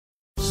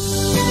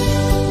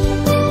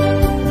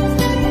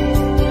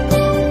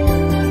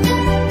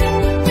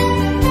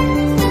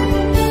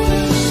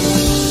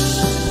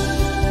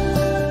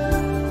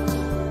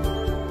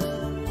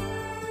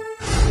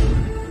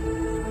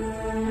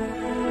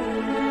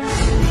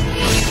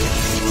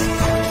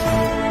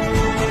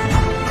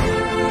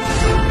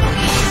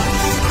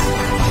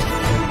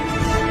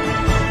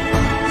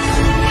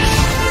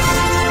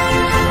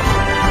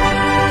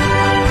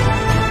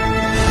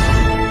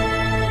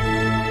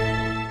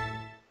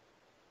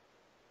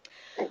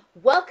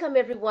Welcome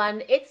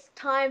everyone. It's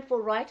time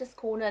for Writer's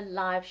Corner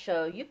live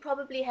show. You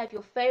probably have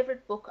your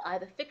favorite book,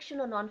 either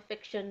fiction or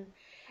non-fiction,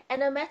 and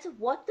no matter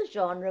what the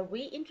genre,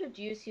 we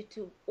introduce you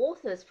to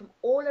authors from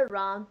all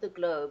around the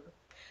globe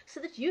so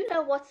that you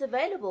know what's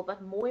available,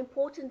 but more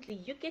importantly,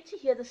 you get to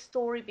hear the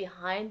story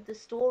behind the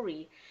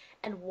story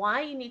and why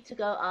you need to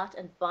go out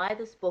and buy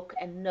this book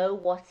and know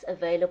what's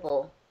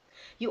available.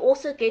 You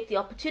also get the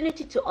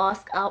opportunity to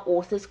ask our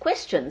authors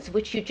questions,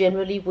 which you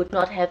generally would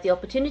not have the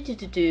opportunity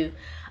to do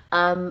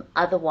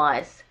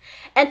otherwise.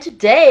 And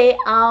today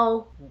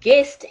our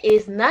guest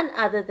is none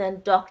other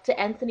than Dr.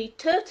 Anthony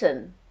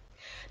Turton.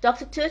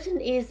 Dr. Turton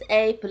is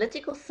a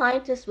political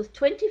scientist with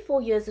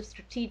 24 years of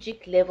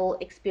strategic level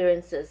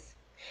experiences.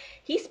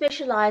 He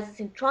specializes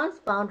in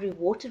transboundary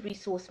water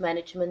resource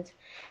management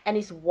and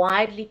is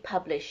widely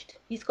published.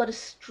 He's got a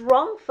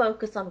strong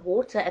focus on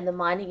water and the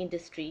mining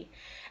industry,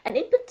 and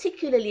in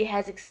particularly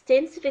has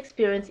extensive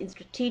experience in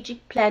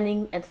strategic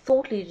planning and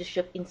thought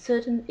leadership in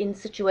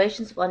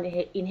situations of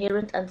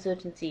inherent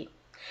uncertainty.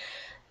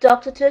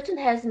 Dr. Turton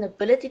has an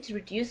ability to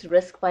reduce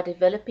risk by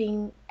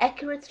developing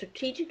accurate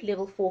strategic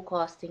level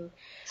forecasting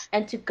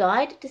and to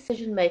guide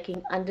decision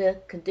making under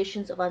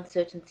conditions of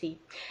uncertainty.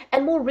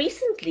 And more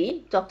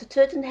recently, Dr.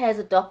 Turton has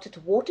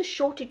adopted Water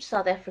Shortage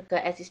South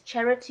Africa as his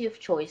charity of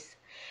choice,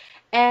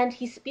 and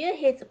he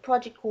spearheads a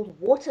project called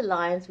Water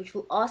Lions, which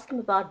we'll ask him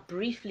about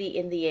briefly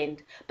in the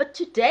end. But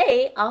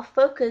today our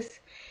focus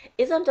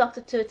is on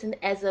Dr. Turton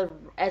as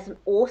an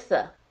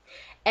author.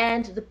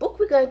 And the book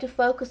we're going to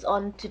focus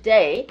on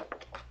today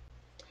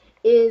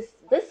is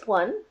this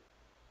one,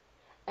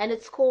 and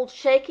it's called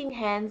Shaking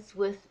Hands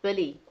with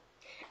Billy.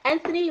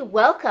 Anthony,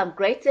 welcome.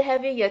 Great to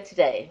have you here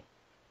today.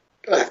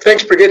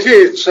 Thanks, Brigitte.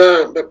 It's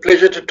a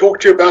pleasure to talk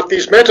to you about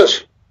these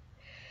matters.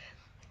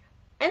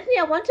 Anthony,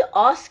 I want to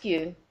ask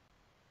you,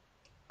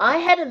 I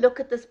had a look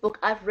at this book.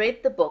 I've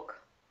read the book,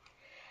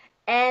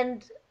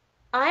 and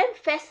I'm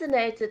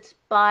fascinated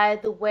by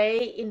the way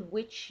in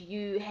which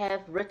you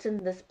have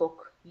written this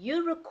book.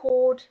 You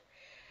record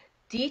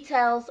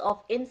details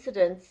of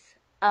incidents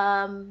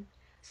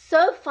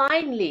so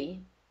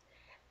finely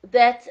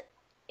that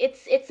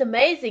it's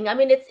amazing. I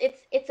mean,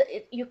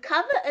 you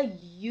cover a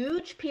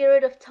huge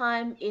period of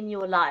time in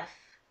your life.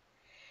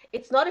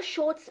 It's not a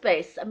short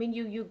space. I mean,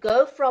 you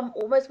go from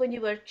almost when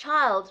you were a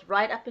child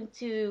right up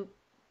into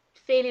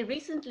fairly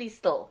recently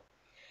still.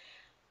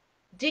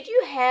 Did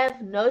you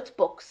have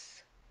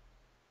notebooks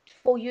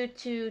for you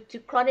to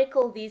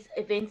chronicle these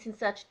events in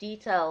such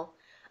detail?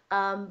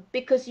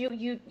 Because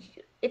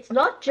it's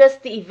not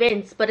just the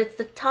events, but it's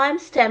the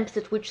timestamps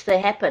at which they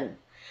happen.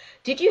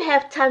 Did you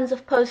have tons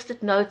of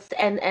post-it notes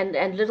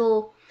and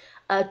little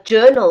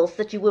journals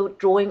that you were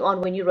drawing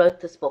on when you wrote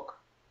this book?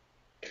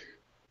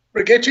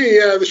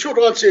 Brigitte, the short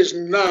answer is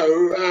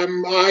no.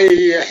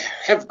 I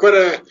have got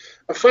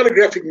a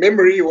photographic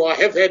memory, or I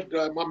have had,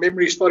 my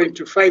memory is starting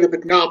to fade a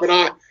bit now, but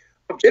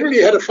I've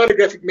generally had a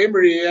photographic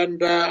memory,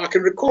 and I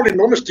can recall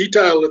enormous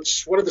detail.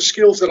 It's one of the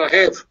skills that I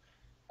have.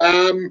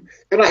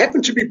 And I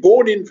happen to be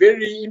born in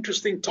very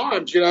interesting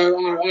times. You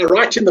know, I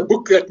write in the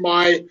book that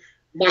my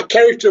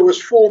character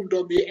was formed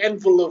on the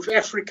anvil of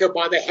Africa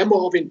by the hammer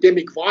of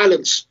endemic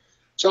violence.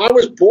 So I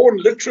was born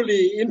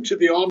literally into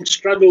the armed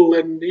struggle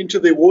and into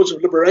the wars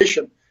of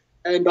liberation.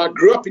 And I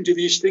grew up into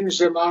these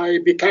things, and I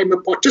became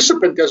a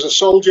participant as a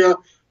soldier,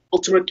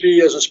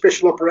 ultimately as a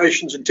special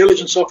operations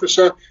intelligence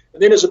officer,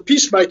 and then as a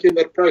peacemaker in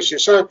that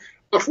process. So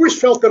I've always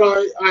felt that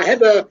I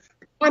had a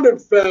kind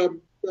of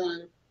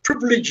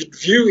privileged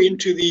view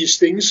into these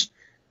things,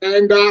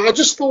 and I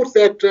just thought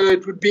that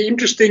it would be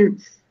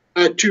interesting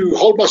to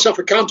hold myself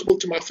accountable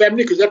to my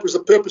family, because that was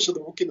the purpose of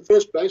the book in the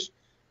first place.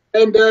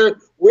 And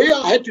where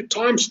I had to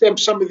timestamp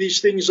some of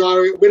these things,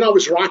 when I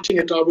was writing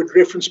it, I would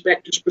reference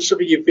back to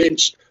specific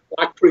events,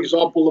 like, for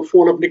example, the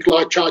fall of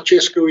Nicolae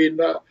Ceausescu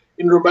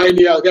in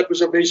Romania. That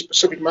was a very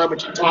specific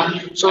moment in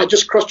time. So I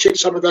just cross-checked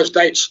some of those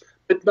dates.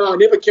 But no, I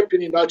never kept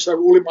any notes. They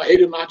were all in my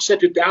head, and I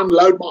had to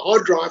download my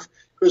hard drive,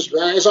 because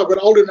as I've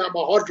got older now,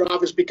 my hard drive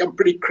has become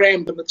pretty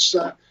crammed, and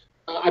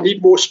I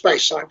need more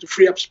space. I have to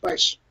free up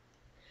space.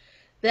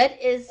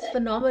 That is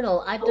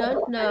phenomenal. I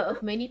don't know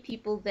of many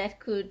people that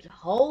could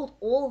hold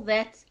all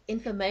that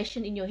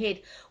information in your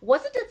head.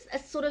 Was it a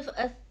sort of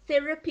a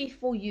therapy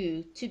for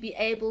you to be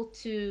able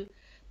to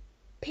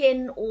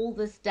pen all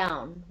this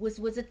down? Was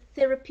it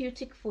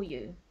therapeutic for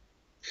you?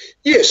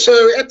 Yes.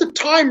 So at the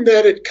time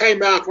that it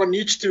came out, one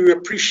needs to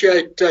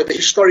appreciate the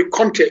historic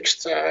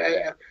context.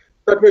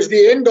 That was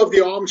the end of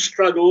the armed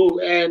struggle,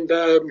 and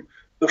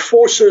the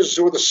forces,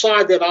 or the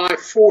side that I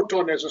fought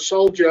on as a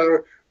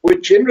soldier, were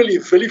generally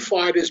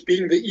vilified as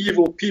being the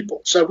evil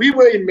people. So we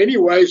were in many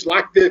ways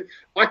like the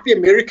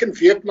American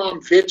Vietnam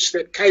vets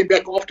that came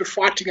back after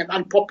fighting an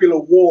unpopular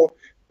war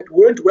that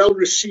weren't well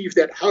received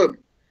at home.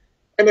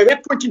 And at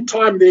that point in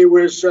time, there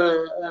was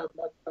a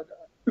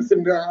Truth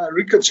and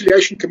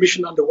Reconciliation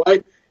Commission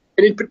underway.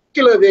 And in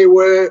particular, there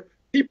were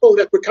people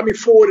that were coming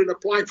forward and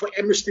applying for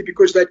amnesty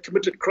because they'd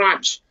committed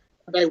crimes.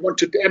 And they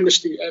wanted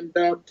amnesty. And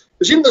it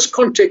was in this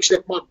context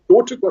that my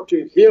daughter got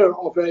to hear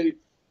of a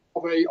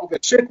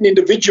certain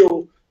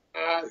individual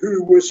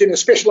who was in a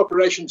special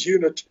operations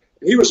unit.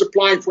 And he was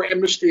applying for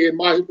amnesty, and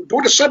my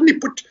daughter suddenly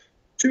put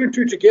two and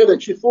two together,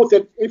 and she thought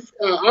that if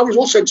I was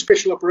also in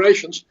special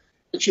operations,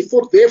 and she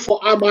thought, therefore,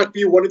 I might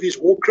be one of these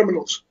war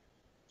criminals.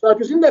 So it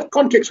was in that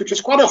context, which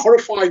is quite a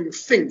horrifying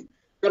thing,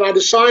 that I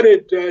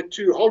decided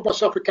to hold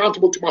myself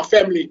accountable to my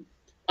family.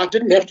 I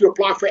didn't have to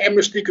apply for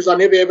amnesty because I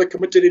never ever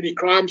committed any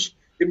crimes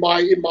in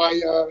my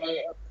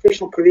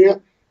professional career.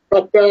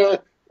 But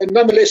and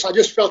nonetheless, I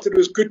just felt it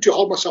was good to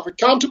hold myself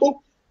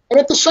accountable. And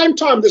at the same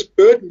time, this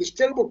burden, this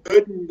terrible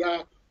burden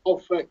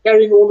of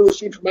carrying all of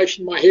this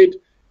information in my head,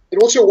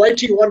 and also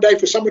waiting one day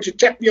for someone to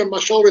tap me on my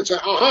shoulder and say,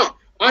 aha,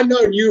 I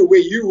knew where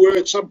you were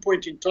at some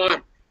point in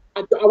time.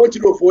 I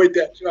wanted to avoid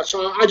that.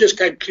 So I just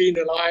came clean,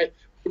 and I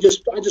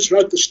just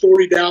wrote the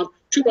story down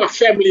to my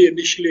family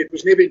initially. It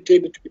was never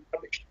intended to be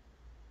published.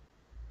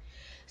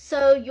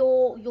 So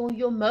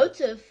your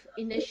motive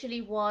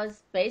initially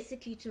was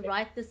basically to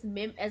write this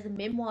as a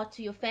memoir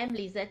to your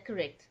family. Is that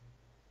correct?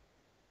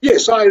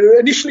 Yes, I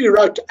initially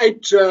wrote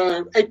eight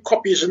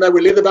copies, and they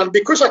were leather bound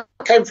because I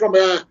came from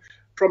a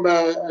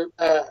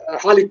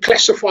highly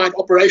classified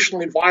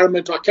operational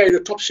environment. I carried a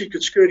top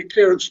secret security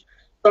clearance,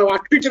 so I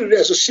treated it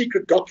as a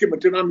secret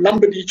document, and I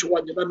numbered each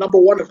one. Number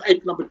 1 of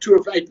 8, number 2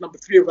 of 8, number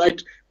 3 of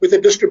 8, with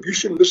a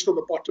distribution list on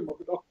the bottom of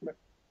the document.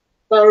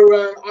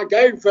 So I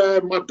gave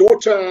my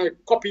daughter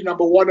copy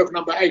number 1 of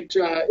number 8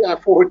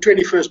 for her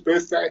 21st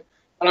birthday.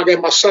 And I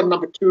gave my son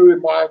number 2,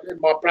 and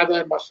my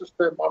brother and my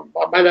sister and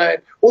my mother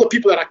and all the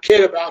people that I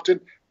cared about. And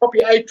copy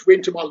 8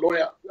 went to my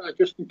lawyer,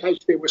 just in case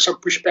there was some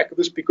pushback of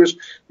this, because you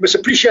must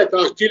appreciate that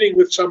I was dealing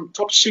with some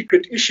top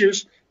secret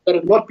issues that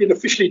had not been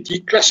officially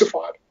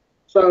declassified.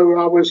 So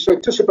I was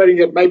anticipating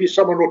that maybe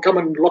someone will come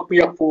and lock me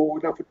up for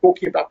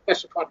talking about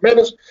classified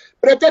matters.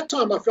 But at that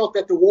time, I felt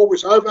that the war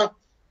was over.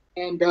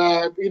 And,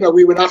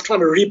 we were now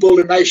trying to rebuild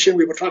a nation.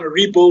 We were trying to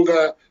rebuild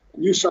a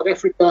new South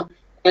Africa.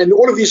 And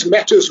all of these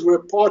matters were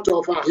part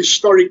of our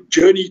historic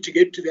journey to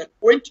get to that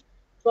point.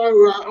 So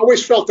I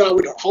always felt that I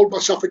would hold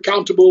myself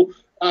accountable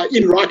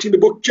in writing the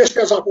book, just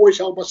as I've always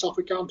held myself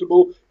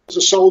accountable as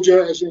a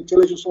soldier, as an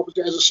intelligence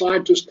officer, as a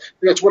scientist.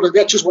 That's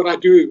just what I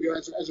do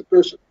as a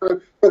person.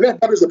 So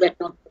that was the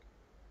background.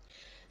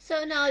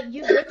 So now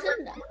you've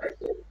written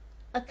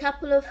a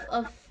couple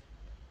of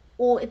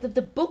or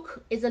the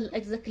book is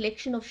a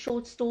collection of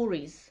short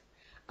stories,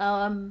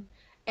 and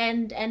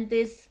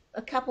there's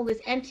a couple. There's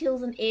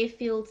Anthills and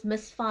Airfields,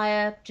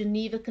 Misfire,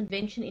 Geneva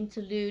Convention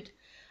Interlude,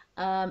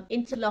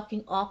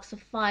 Interlocking Arcs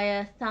of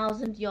Fire,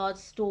 1,000-Yard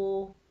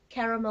Store,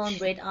 Caramel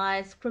and Red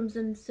Eyes,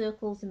 Crimson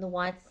Circles in the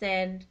White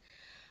Sand,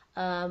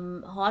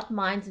 Heart,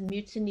 Minds and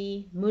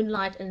Mutiny,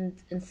 Moonlight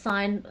and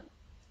Sign.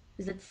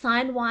 Is it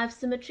Sign-Wave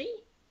Symmetry?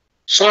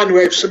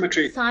 Sine-Wave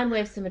Symmetry.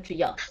 Sine-Wave Symmetry,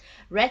 yeah.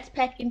 Rat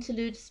Pack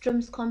Interlude,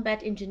 Strim's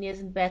Combat Engineers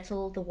in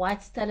Battle, The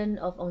White Stallion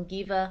of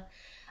Ongiva,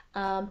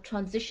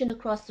 Transition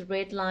Across the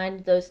Red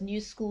Line, Those New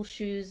School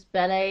Shoes,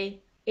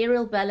 Ballet,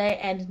 Aerial Ballet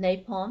and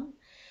Napalm,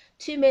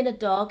 Two Men, a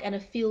Dog and a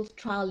Field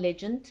Trial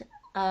Legend,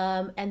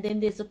 and then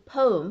there's a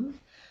poem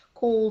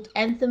called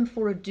Anthem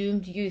for a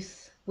Doomed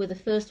Youth with the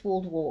First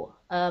World War.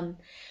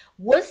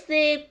 Was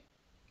there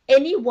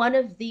any one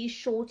of these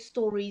short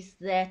stories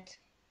that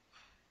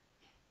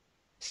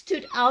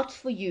stood out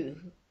for you,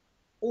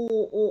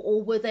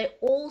 or were they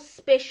all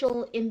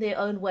special in their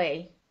own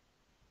way?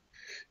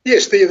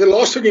 Yes, the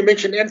last one you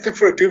mentioned, Anthem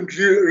for a Doomed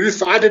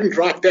Youth, I didn't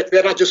write that.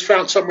 That I just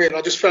found somewhere, and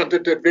I just found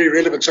it very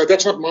relevant. So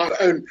that's not my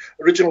own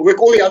original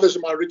work. All the others are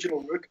my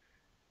original work.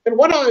 And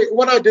what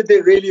I did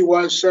there really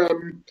was,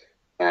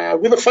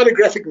 with a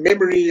photographic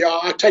memory,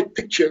 I take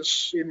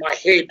pictures in my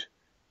head.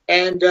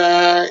 And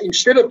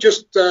instead of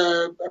just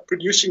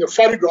producing a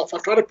photograph, I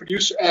try to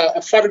produce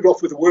a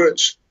photograph with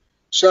words.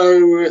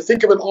 So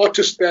think of an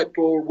artist that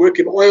will work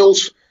in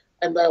oils,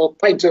 and they'll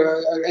paint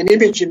an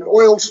image in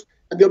oils,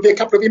 and there'll be a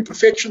couple of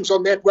imperfections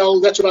on that.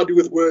 Well, that's what I do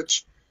with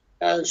words.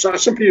 So I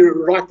simply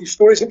write these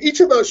stories, and each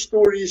of those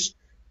stories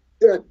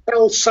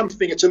tells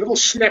something. It's a little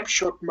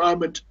snapshot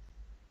moment.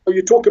 So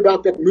you talk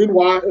about that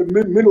moonlight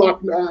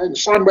and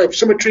sine-wave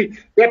symmetry.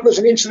 That was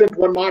an incident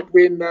one night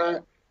when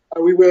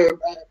we were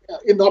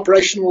in the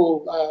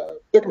operational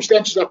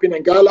circumstances up in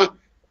Angola,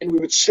 and we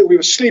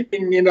were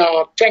sleeping in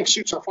our tank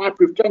suits, our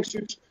fireproof tank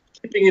suits,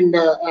 sleeping in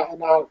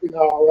our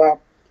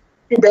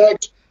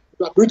bags,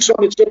 with our boots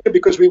on, etc.,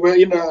 because we were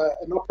in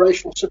an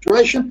operational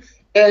situation,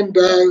 and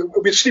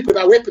we'd sleep with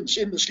our weapons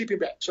in the sleeping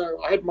bag.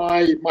 So I had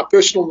my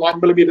personal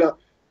 9mm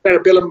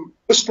Parabellum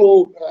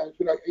pistol,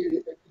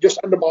 just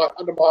under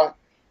my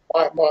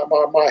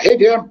head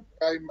here,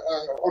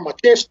 on my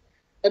chest,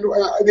 and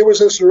there was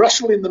this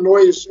rustle in the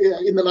noise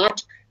in the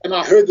night, and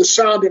I heard the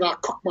sound, and I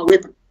cocked my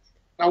weapon.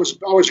 I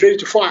was ready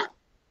to fire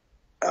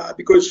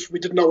because we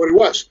didn't know what it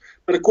was.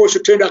 But of course,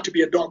 it turned out to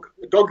be a dog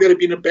that had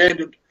been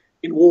abandoned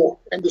in war.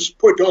 And this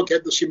poor dog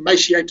had this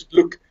emaciated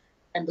look,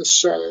 and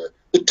this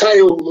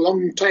the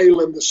long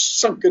tail, and the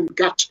sunken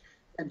gut,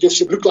 and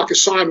just it looked like a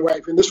sine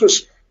wave. And this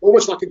was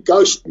almost like a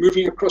ghost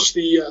moving across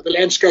the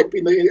landscape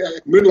in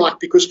the moonlight,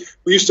 because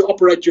we used to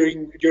operate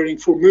during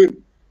full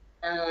moon.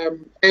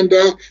 And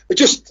it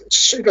just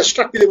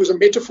struck me there was a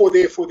metaphor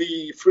there for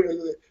the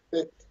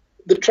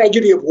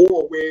tragedy of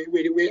war,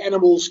 where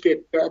animals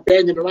get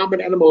abandoned. And I'm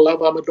an animal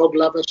lover, I'm a dog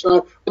lover,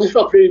 so I just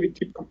felt very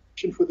deep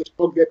compassion for this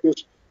dog that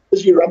was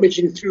busy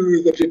rummaging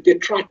through the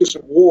detritus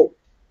of war.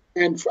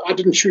 And I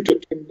didn't shoot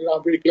it, and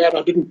I'm very glad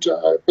I didn't.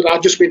 But I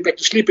just went back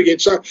to sleep again.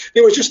 So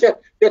there was just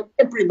that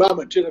temporary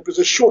moment, and it was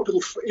a short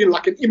little,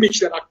 like an image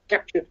that I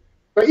captured.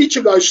 But each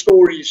of those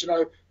stories,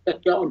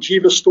 that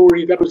Onjiva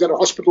story, that was at a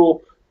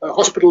hospital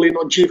in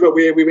Onjiva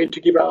where we went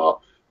to give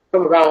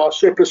some of our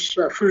surplus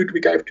food we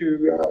gave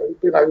to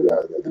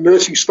the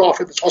nursing staff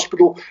at this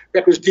hospital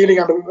that was dealing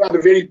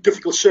under very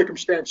difficult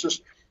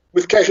circumstances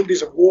with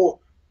casualties of war.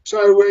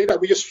 So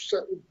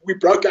we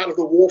broke out of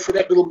the war for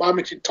that little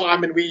moment in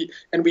time, and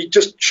we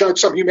just showed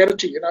some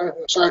humanity.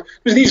 So it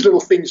was these little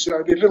things,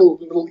 the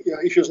little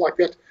issues like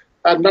that.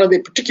 None of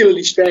them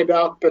particularly stand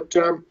out, but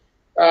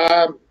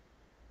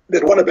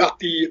that one about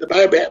the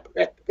baobab,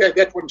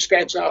 that one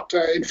stands out.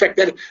 In fact,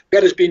 that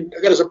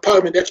is a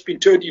poem, and that's been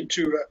turned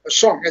into a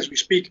song as we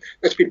speak.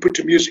 That's been put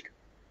to music.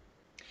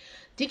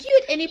 Did you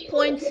at any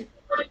point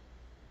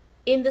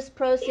in this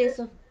process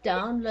of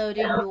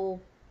downloading your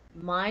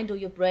mind or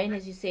your brain,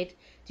 as you said,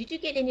 did you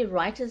get any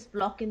writer's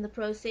block in the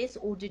process,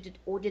 or did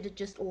it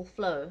just all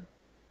flow?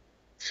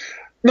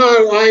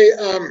 No,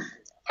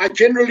 I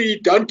generally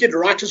don't get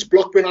writer's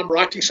block when I'm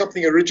writing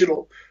something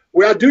original.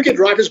 Where I do get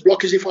writer's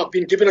block is if I've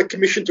been given a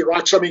commission to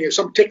write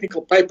some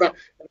technical paper, and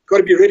it's got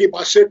to be ready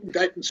by a certain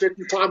date and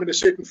certain time in a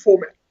certain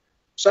format.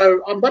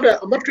 So I'm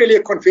not really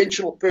a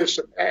conventional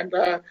person, and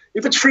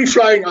if it's free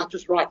flowing, I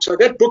just write. So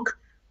that book,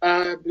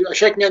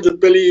 Shaking Hands with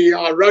Billy,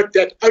 I wrote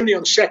that only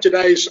on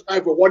Saturdays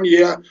over 1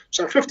 year.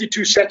 So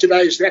 52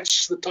 Saturdays,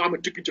 that's the time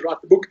it took me to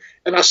write the book.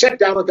 And I sat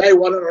down on day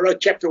one and I wrote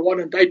chapter 1,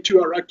 and day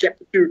 2 I wrote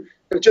chapter 2.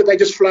 And they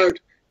just flowed.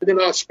 And then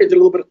I spent a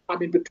little bit of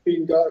time in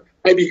between,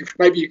 maybe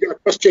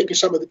cross-checking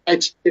some of the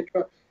dates,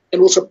 etc.,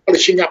 and also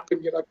polishing up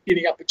and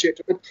cleaning up,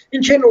 etc. But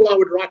in general, I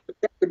would write the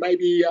chapter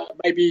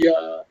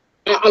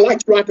I like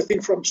to write the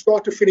thing from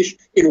start to finish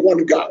in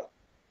one go.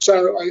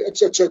 So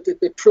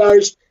it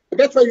flows. But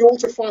that's why you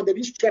also find that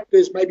each chapter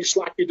is maybe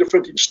slightly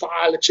different in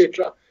style,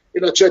 etc.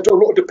 So it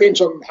all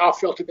depends on how I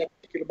felt at that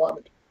particular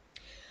moment.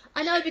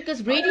 I know,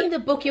 because reading the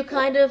book,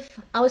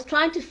 I was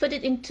trying to fit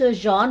it into a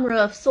genre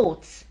of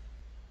sorts.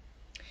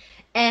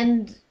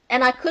 And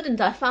I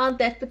couldn't. I found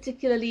that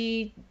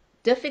particularly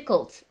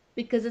difficult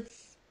because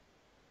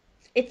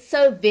it's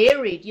so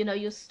varied.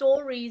 Your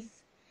stories,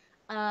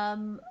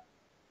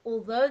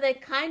 although they're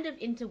kind of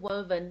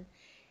interwoven,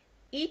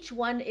 each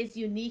one is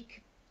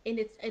unique in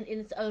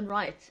its own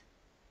right.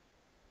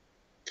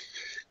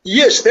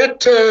 Yes,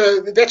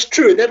 that's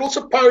true. That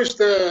also posed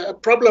a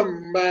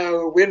problem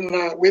when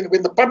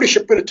the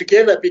publisher put it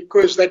together,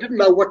 because they didn't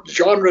know what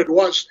genre it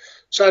was.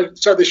 So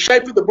the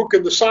shape of the book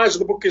and the size of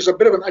the book is a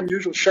bit of an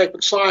unusual shape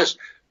and size,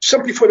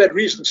 simply for that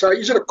reason. So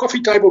is it a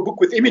coffee table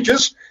book with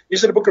images?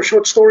 Is it a book of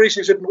short stories?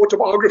 Is it an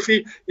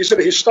autobiography? Is it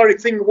a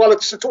historic thing? Well,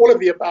 it's all of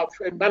the above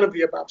and none of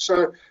the above.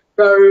 So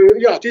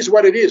yeah, it is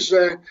what it is.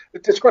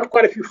 It's got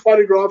quite a few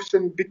photographs,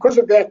 and because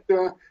of that,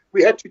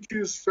 we had to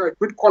choose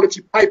good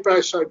quality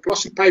paper, so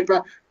glossy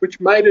paper, which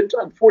made it,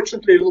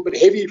 unfortunately, a little bit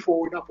heavy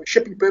for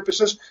shipping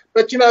purposes.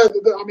 But,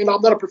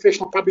 I'm not a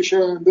professional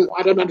publisher, and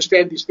I don't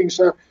understand these things.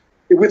 So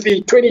with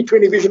the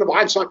 2020 vision of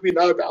hindsight, we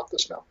know about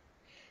this now.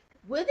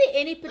 Were there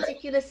any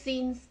particular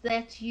scenes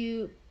that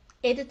you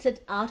edited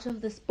out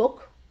of this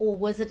book, or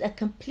was it a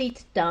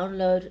complete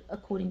download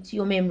according to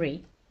your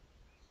memory?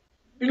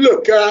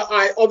 Look,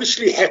 I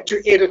obviously had to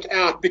edit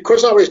out,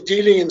 because I was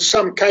dealing in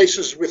some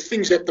cases with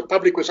things that the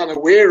public was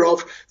unaware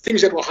of,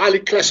 things that were highly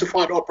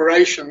classified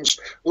operations,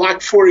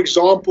 like, for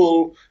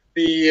example,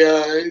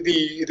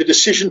 the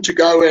decision to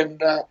go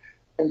and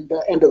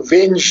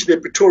avenge the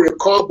Pretoria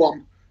car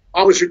bomb.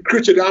 I was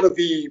recruited out of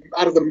the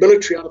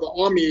military, out of the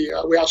army,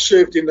 where I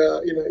served in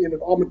an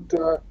armored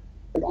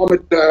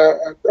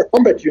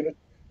combat unit.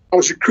 I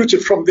was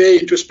recruited from there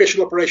into a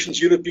special operations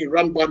unit being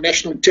run by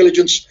National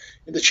Intelligence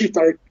in the Chief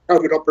Director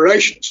of COVID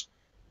Operations.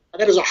 And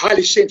that is a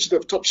highly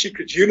sensitive, top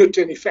secret unit,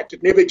 and in fact,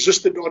 it never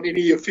existed on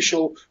any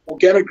official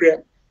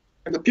organogram.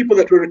 And the people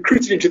that were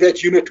recruited into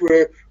that unit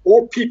were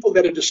all people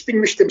that had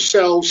distinguished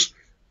themselves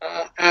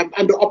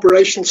under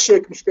operational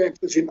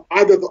circumstances in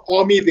either the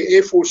Army, the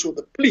Air Force, or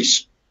the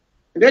police.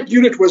 And that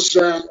unit was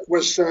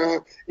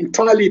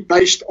entirely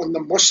based on the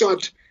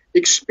Mossad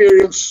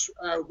experience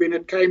when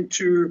it came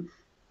to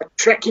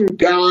tracking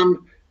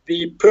down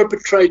the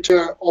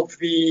perpetrator of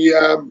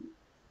the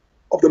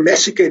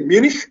massacre in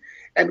Munich,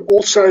 and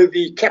also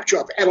the capture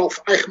of Adolf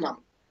Eichmann.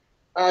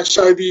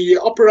 So the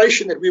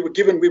operation that we were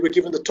given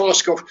the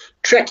task of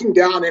tracking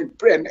down and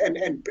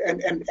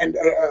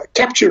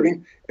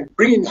capturing and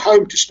bringing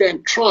home to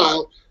stand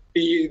trial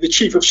the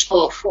chief of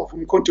staff of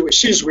Mkhonto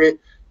weSizwe,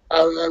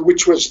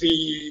 which was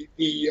the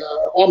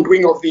armed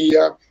wing of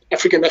the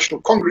African National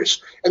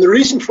Congress. And the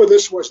reason for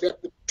this was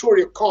that the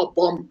Pretoria car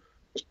bomb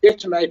was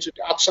detonated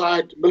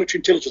outside military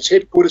intelligence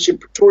headquarters in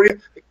Pretoria,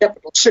 the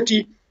capital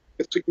city,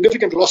 with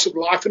significant loss of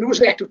life, and it was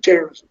an act of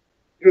terrorism.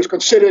 It was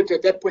considered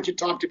at that point in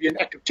time to be an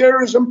act of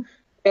terrorism,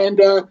 and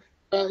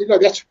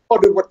that's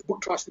part of what the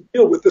book tries to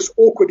deal with, this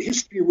awkward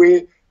history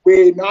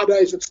where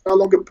nowadays it's no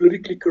longer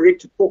politically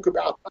correct to talk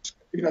about us,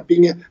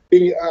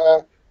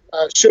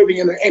 serving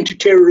in an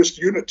anti-terrorist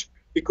unit,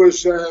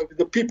 because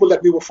the people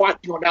that we were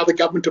fighting are now the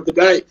government of the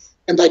day,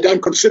 and they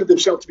don't consider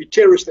themselves to be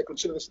terrorists, they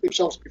consider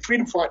themselves to be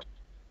freedom fighters.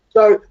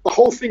 So the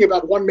whole thing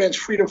about one man's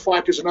freedom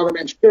fighter is another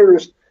man's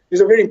terrorist is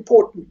a very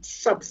important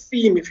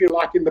sub-theme, if you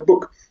like, in the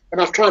book.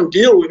 And I've tried and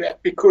deal with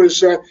that because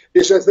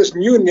there's this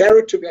new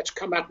narrative that's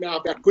come out now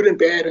about good and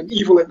bad and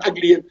evil and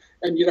ugly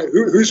and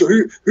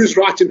who's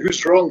right and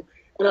who's wrong.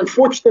 And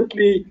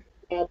unfortunately,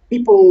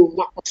 people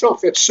like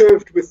myself that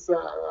served with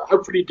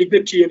hopefully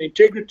dignity and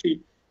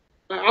integrity,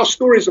 our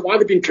stories have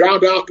either been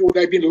drowned out or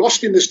they've been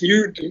lost in this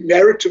new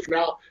narrative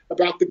now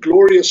about the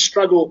glorious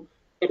struggle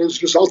that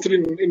has resulted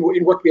in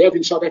what we have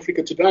in South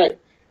Africa today.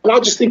 And I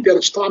just think that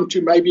it's time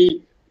to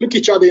maybe look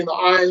each other in the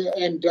eye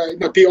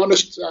and be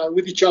honest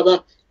with each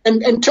other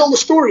and tell the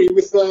story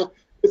with the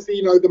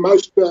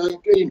most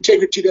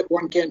integrity that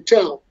one can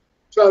tell.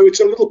 So it's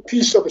a little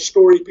piece of a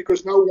story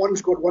because no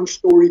one's got one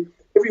story.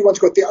 Everyone's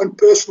got their own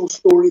personal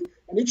story,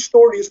 and each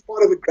story is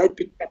part of a great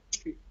big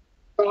tapestry.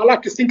 So I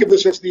like to think of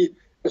this as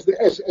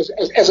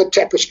a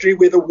tapestry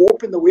where the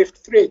warp and the weft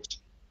threads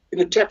in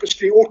a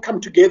tapestry all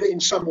come together in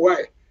some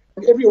way.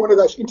 And every one of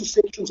those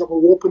intersections of a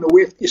warp and a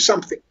weft is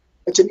something.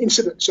 It's an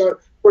incident. So,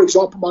 for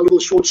example, my little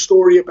short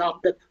story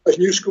about those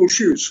new school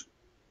shoes.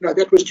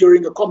 That was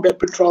during a combat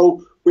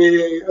patrol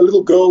where a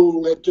little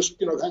girl had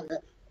just, had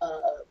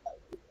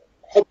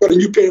got a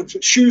new pair of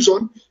shoes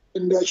on,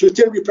 and she was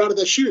terribly proud of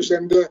those shoes.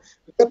 And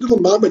that little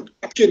moment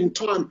captured in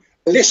time,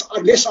 unless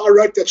I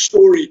wrote that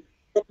story,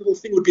 that little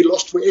thing would be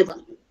lost forever.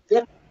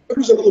 That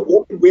was a little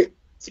warp and weft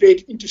thread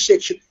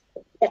intersection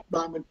at that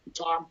moment in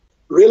time,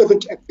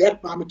 relevant at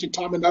that moment in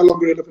time and no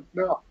longer relevant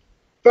now.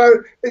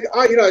 So,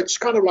 it's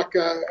kind of like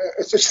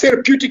it's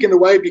therapeutic in a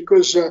way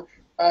because a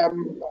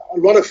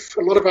lot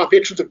of our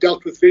veterans have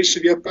dealt with very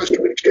severe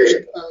post-traumatic stress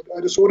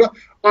disorder.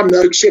 I'm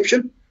no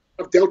exception.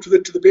 I've dealt with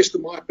it to the best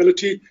of my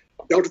ability.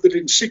 I've dealt with it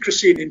in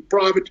secrecy and in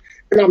private,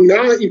 and I'm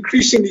now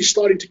increasingly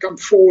starting to come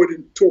forward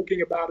and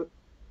talking about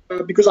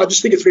it because I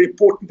just think it's very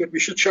important that we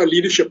should show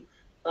leadership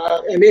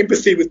and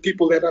empathy with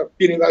people that have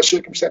been in those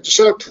circumstances.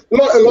 So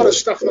a lot of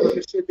stuff that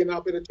I've said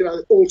now, but it's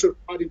also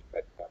right into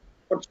that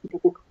one simple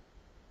book.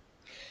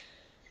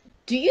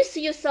 Do you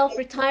see yourself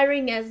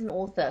retiring as an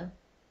author?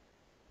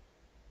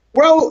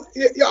 Well,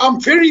 I'm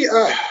very.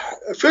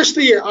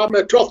 Firstly, I'm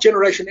a 12th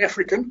generation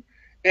African,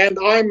 and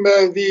I'm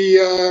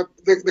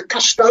the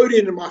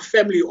custodian in my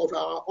family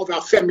of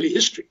our family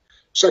history.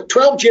 So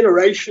 12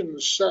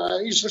 generations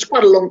is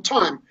quite a long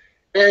time.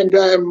 And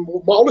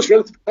my oldest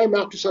relative came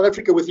out to South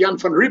Africa with Jan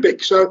van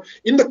Riebeck. So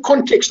in the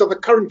context of the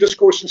current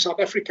discourse in South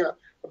Africa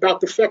about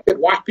the fact that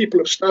white people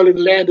have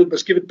stolen land and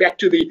must give it back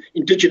to the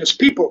indigenous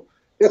people,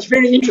 that's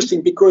very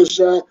interesting because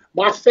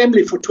my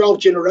family for 12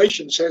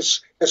 generations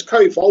has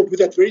co-evolved with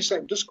that very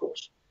same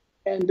discourse.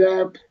 And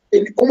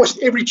in almost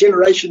every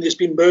generation there's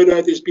been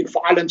murder, there's been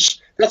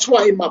violence. That's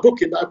why in my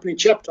book, in the opening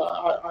chapter,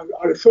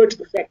 I refer to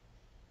the fact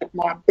that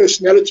my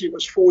personality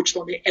was forged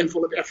on the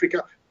anvil of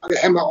Africa by the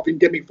hammer of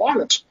endemic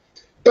violence.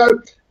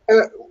 So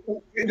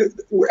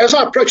as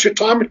I approach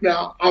retirement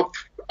now,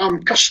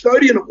 I'm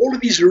custodian of all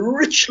of these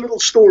rich little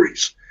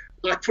stories.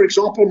 Like, for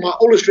example, my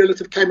oldest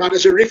relative came out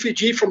as a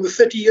refugee from the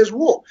 30 Years'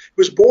 War.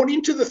 He was born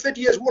into the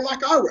 30 Years' War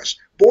like I was,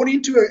 born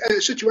into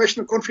a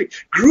situation of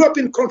conflict, grew up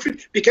in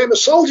conflict, became a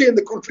soldier in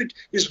the conflict.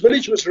 His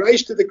village was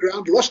razed to the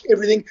ground, lost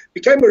everything,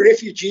 became a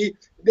refugee,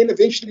 then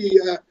eventually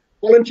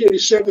volunteered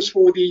his service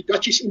for the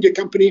Dutch East India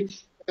Company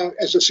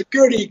as a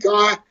security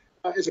guy,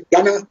 as a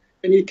gunner.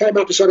 And he came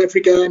out to South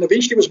Africa and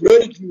eventually was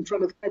murdered in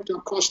front of Cape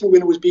Town Castle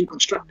when it was being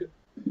constructed.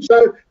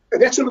 So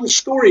that's a little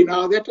story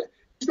now.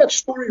 Is that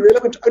story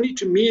relevant only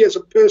to me as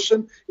a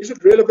person? Is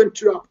it relevant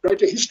to our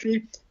greater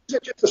history? Is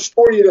it just a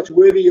story that's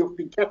worthy of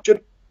being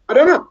captured? I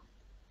don't know.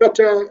 But,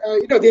 there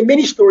are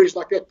many stories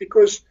like that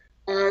because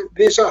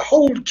there's a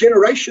whole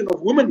generation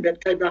of women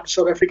that came out to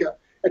South Africa,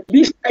 at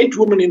least 8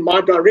 women in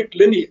my direct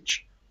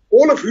lineage,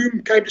 all of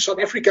whom came to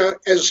South Africa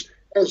as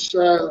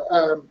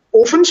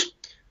orphans.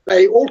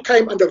 They all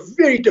came under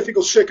very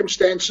difficult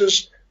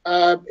circumstances,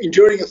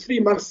 enduring a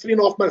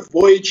 3.5 month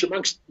voyage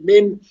amongst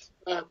men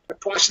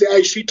twice their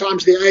age, 3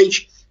 times their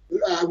age,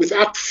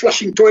 without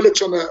flushing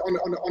toilets on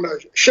a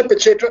ship,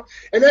 etc.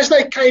 And as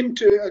they came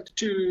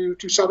to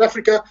South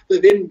Africa,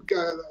 then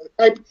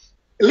Cape,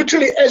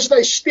 literally as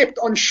they stepped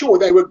on shore,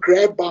 they were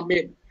grabbed by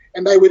men,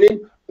 and they were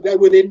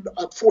then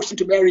forced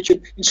into marriage.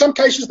 And in some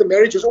cases, the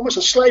marriage is almost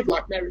a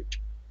slave-like marriage.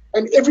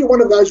 And every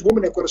one of those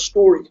women have got a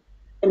story.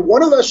 And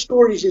one of those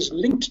stories is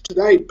linked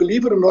today,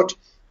 believe it or not,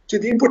 to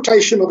the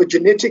importation of a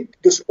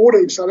genetic disorder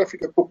in South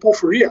Africa called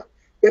porphyria.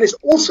 That is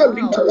also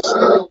linked to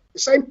the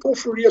same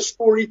porphyria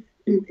story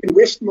in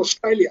Western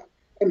Australia.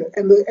 And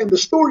the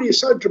story is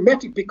so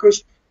dramatic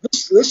because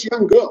this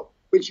young girl,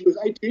 when she was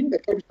 18,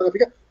 that came to South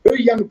Africa, her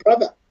young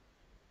brother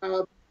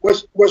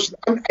was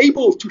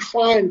unable to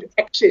find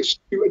access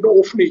to an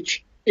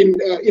orphanage in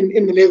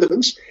the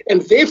Netherlands,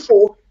 and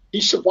therefore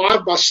he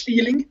survived by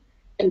stealing,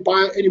 and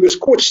he was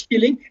caught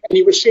stealing, and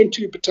he was sent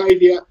to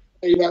Batavia,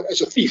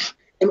 as a thief.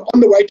 And on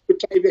the way to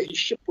Batavia, his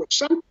ship was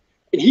sunk,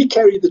 and he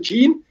carried the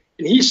gene,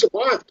 and he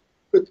survived.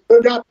 But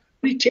turned out,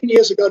 only 10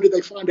 years ago did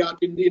they find out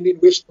in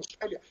Western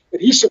Australia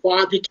that he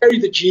survived. He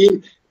carried the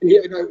gene, and he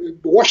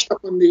washed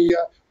up on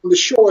the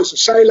shore as a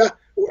sailor,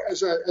 or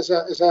as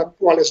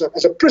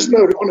a prisoner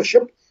on a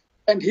ship,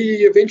 and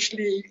he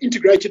eventually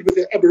integrated with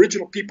the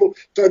Aboriginal people.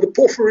 So the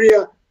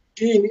porphyria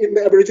gene in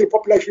the Aboriginal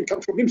population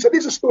comes from him. So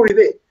there's a story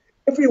there.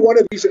 Every one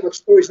of these have got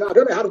stories. Now, I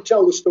don't know how to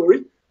tell the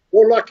story.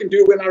 All I can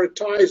do when I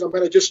retire is I'm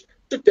going to just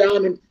sit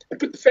down and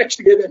put the facts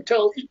together and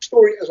tell each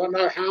story as I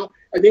know how,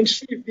 and then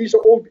see if these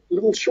are all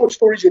little short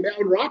stories in their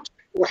own right,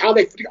 or how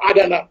they fit. I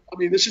don't know. I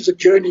mean, this is a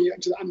journey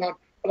into the unknown,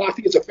 and I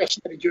think it's a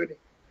fascinating journey.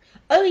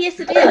 Oh, yes,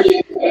 it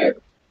is.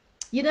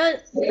 You know,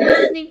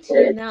 listening to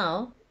you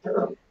now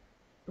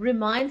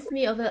reminds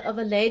me of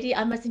a lady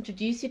I must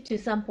introduce you to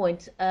some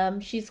point.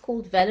 She's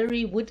called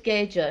Valerie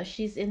Woodgager.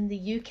 She's in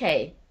the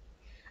UK,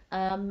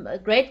 a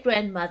great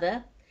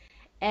grandmother,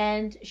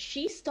 and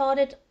she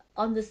started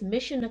on this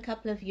mission a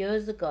couple of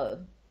years ago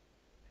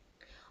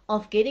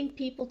of getting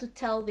people to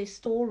tell their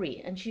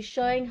story, and she's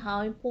showing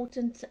how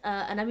important.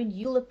 And I mean,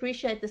 you'll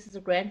appreciate this as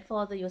a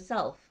grandfather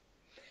yourself.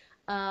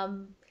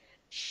 Um,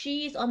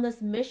 she's on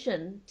this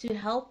mission to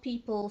help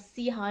people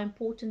see how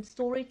important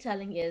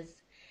storytelling is,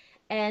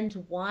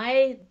 and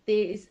why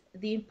there is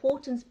the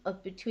importance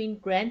of between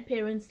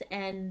grandparents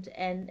and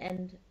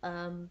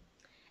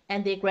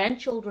their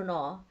grandchildren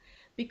are,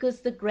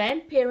 because the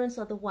grandparents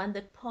are the one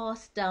that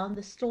pass down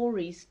the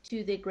stories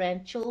to their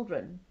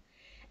grandchildren,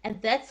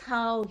 and that's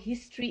how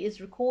history is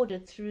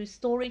recorded, through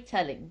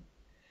storytelling.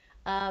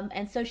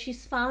 And so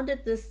she's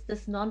founded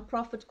this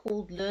non-profit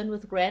called Learn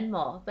with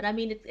Grandma. But I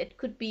mean, it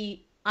could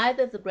be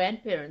either the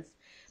grandparents,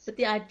 but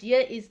the idea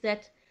is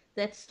that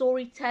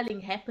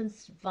storytelling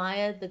happens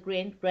via the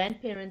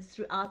grandparents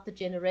throughout the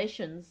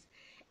generations,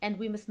 and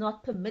we must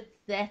not permit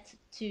that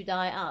to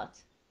die out.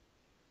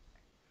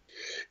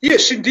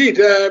 Yes,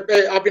 indeed.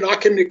 I mean, I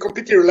can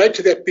completely relate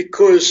to that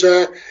because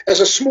as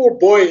a small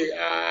boy,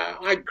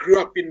 I grew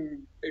up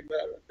in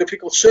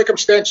difficult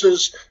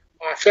circumstances.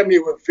 My family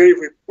were very,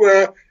 very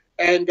poor,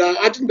 and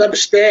I didn't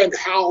understand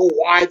how or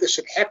why this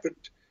had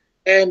happened.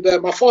 And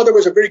my father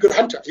was a very good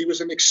hunter. He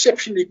was an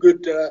exceptionally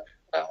good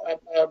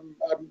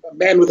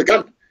man with a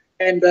gun.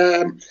 And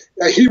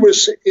he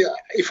was,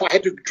 if I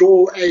had to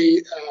draw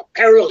a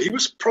parallel, he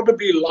was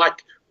probably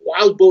like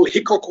Wild Bill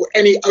Hickok or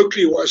Annie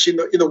Oakley was in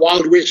the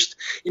Wild West,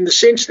 in the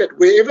sense that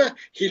wherever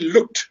he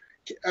looked,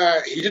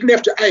 he didn't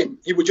have to aim.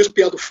 He would just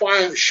be able to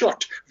fire a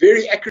shot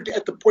very accurately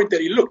at the point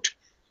that he looked.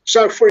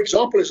 So, for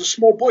example, as a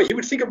small boy, he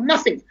would think of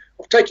nothing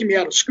of taking me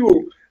out of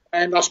school.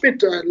 And I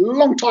spent a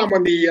long time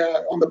on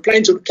the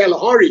plains of the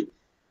Kalahari,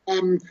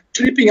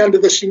 sleeping under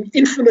this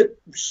infinite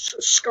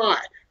sky,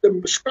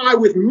 the sky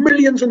with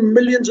millions and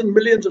millions and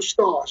millions of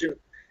stars. And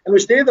it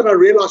was there that I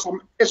realized,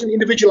 as an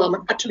individual, I'm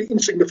an utterly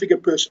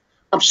insignificant person.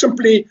 I'm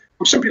simply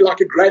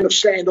like a grain of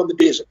sand on the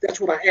desert. That's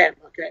what I am.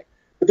 Okay.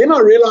 But then I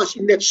realized,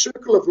 in that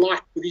circle of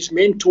light with these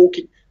men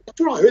talking, that's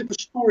where I heard the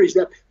stories,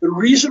 that the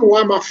reason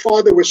why my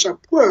father was so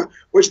poor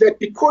was that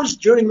because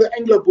during the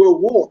Anglo-Boer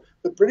War,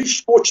 the British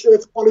scorched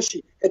earth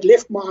policy had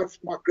left my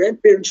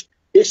grandparents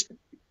destitute.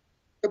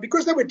 But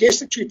because they were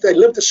destitute, they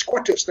lived as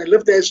squatters. They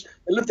lived as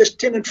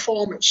tenant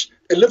farmers.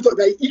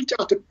 They eked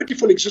out a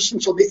pitiful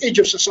existence on the edge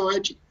of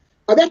society.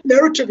 Now, that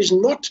narrative is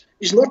not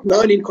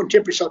known in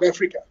contemporary South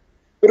Africa.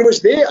 But it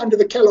was there under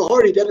the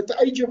Kalahari that at the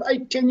age of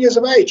 8, 10 years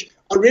of age,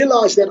 I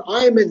realized that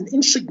I am an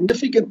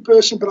insignificant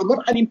person, but I'm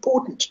not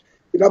unimportant.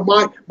 You know,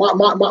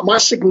 my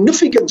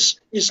significance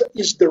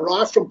is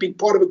derived from being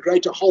part of a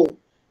greater whole.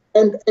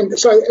 And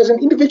so as an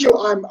individual,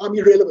 I'm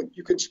irrelevant.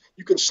 You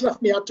can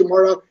snuff me out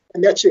tomorrow,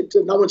 and that's it.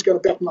 No one's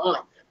going to bat an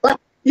eye. But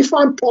if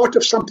I'm part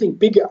of something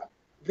bigger,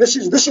 this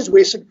is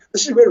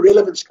where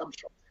relevance comes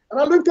from. And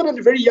I learned that at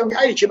a very young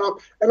age. And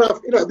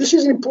this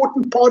is an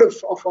important part of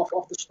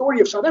the story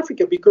of South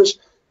Africa, because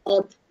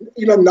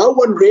no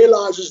one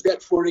realizes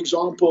that, for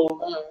example,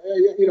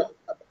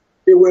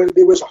 there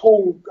was a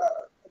whole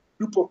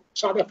group of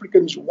South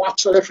Africans, white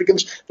South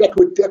Africans, that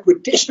were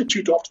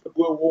destitute after the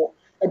Boer War.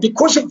 And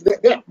because of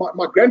that,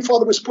 my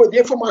grandfather was poor.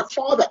 Therefore, my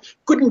father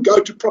couldn't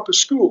go to proper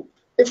school.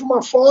 Therefore,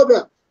 my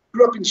father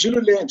grew up in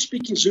Zululand,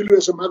 speaking Zulu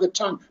as a mother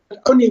tongue, but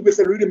only with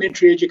a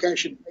rudimentary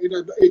education.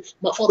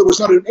 My father was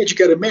not an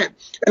educated man.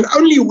 And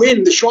only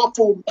when the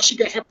Sharpeville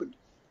massacre happened,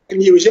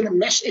 and there was in a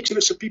mass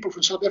exodus of people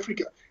from South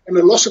Africa, and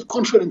a loss of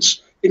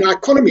confidence in our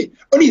economy,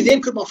 only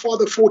then could my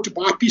father afford to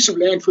buy a piece of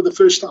land for the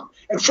first time.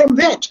 And from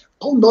that,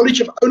 whole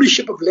knowledge of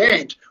ownership of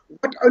land,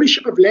 what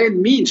ownership of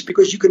land means,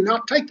 because you can now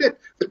take the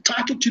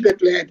title to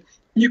that land,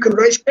 and you can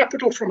raise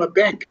capital from a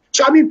bank.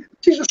 So, I mean,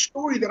 this is a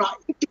story that I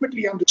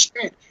intimately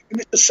understand. And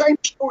it's the same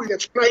story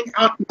that's playing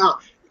out now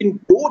in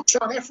broad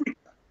South Africa.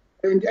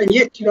 And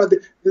yet,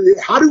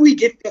 how do we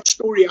get that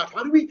story out?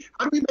 How do we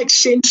make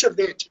sense of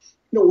that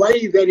in a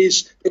way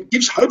that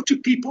gives hope to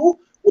people,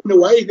 or in a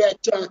way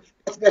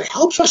that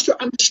helps us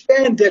to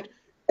understand that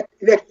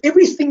that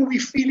everything we're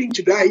feeling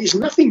today is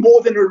nothing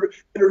more than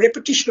a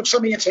repetition of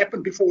something that's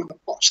happened before in the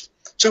past.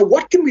 So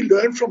what can we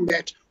learn from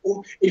that?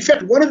 Or, in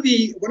fact, one of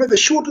the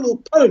short little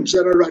poems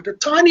that I wrote, a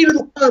tiny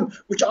little poem,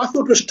 which I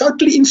thought was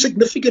totally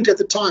insignificant at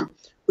the time,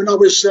 when I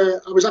was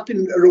up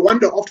in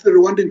Rwanda after the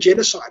Rwandan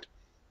genocide,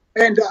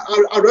 and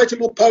I wrote a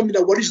little poem.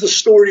 What is the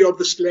story of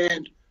this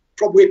land,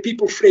 from where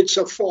people fled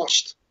so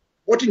fast?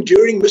 What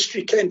enduring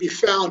mystery can be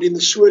found in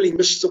the swirling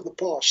mists of the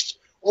past?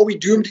 Are we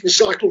doomed in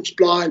cycles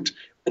blind,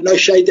 and no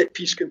shade that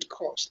peace can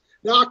cast?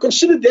 Now, I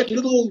considered that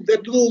little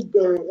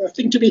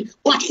thing to be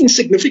quite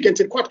insignificant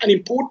and quite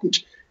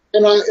unimportant,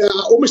 and I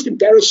almost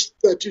embarrassed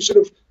to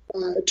sort of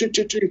to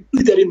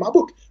include that in my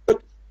book.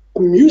 But a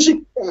music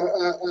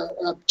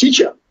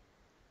teacher,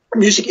 a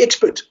music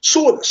expert,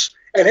 saw this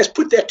and has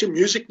put that to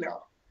music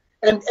now.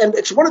 And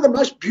it's one of the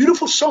most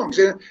beautiful songs.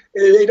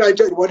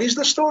 What is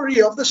the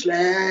story of this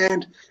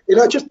land?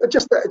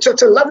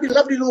 It's a lovely,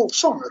 lovely little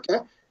song. Okay.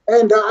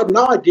 And I had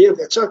no idea of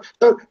that. So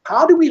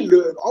how do we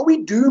learn? Are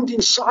we doomed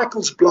in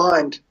cycles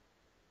blind?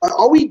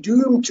 Are we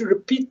doomed to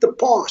repeat the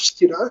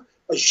past?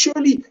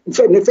 Surely, in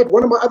fact,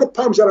 one of my other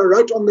poems that I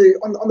wrote on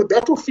the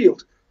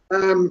battlefield,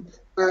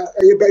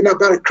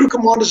 about a crew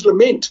commander's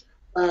lament,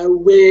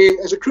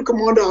 where as a crew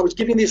commander I was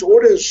giving these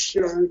orders,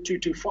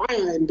 to fire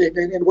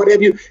and what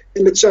have you,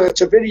 and it's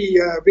a very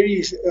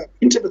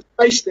intimate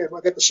space there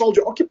that the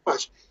soldier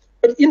occupies.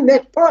 But in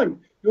that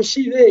poem, you'll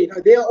see there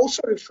I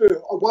also refer,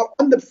 while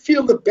on the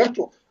field of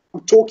battle,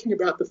 I'm talking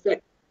about the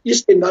fact,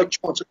 is there no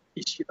chance of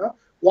peace?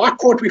 Why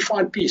can't we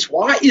find peace?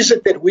 Why is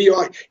it that we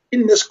are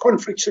in this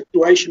conflict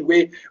situation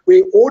where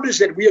orders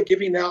that we are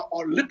giving now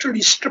are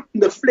literally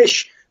stripping the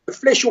flesh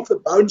off the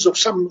bones of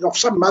some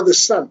mother's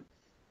son?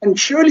 And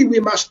surely we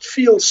must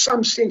feel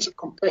some sense of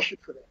compassion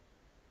for that.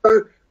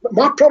 So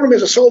my problem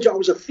as a soldier, I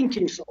was a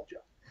thinking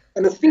soldier.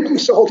 And a thinking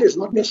soldier is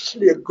not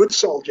necessarily a good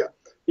soldier,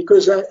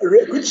 because a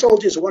good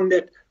soldier is one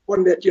that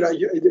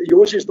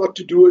yours is not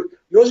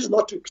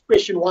to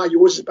expression why,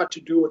 yours is but to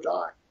do or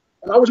die.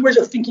 And I was always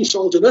a thinking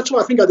soldier. And that's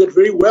why I think I did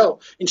very well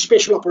in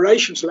special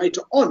operations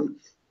later on,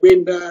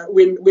 when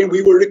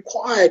we were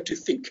required to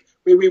think,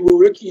 where we were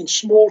working in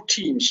small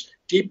teams,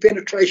 deep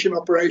penetration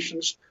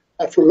operations,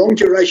 for long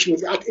duration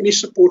without any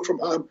support from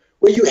home,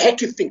 where you had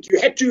to think, you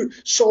had to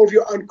solve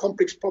your own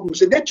complex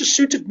problems. And that just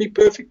suited me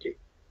perfectly.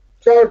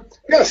 So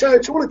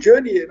it's all a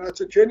journey.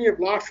 It's a journey of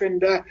life.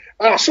 And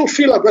I still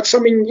feel I've got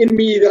something in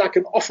me that I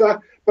can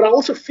offer, but I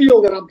also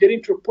feel that I'm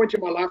getting to a point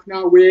in my life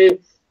now where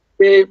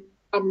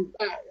I'm,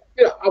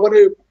 I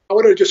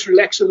want to just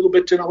relax a little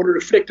bit, and I want to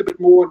reflect a bit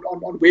more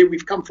on where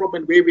we've come from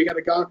and where we're going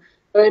to go.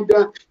 And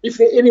if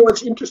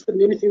anyone's interested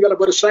in anything that I've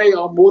got to say,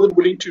 I'm more than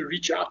willing to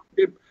reach out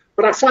to them.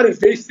 But I find it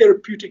very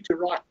therapeutic to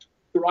write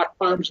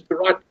poems, to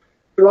write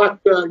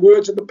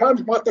words. And the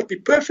poems might not be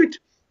perfect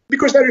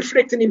because they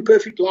reflect an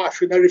imperfect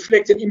life and they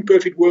reflect an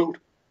imperfect world.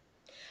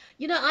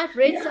 I've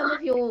read some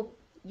of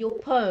your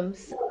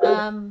poems,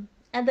 and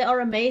they are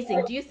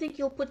amazing. Do you think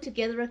you'll put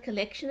together a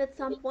collection at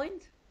some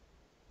point?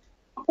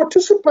 I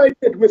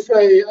participated with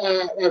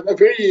a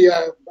very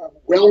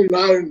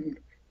well-known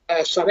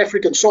South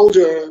African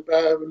soldier,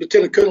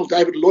 Lieutenant Colonel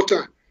David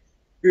Lotter,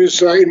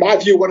 who's, in my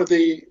view, one of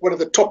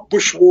the top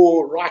Bush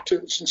War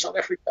writers in South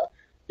Africa.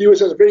 He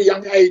was at a very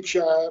young age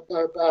in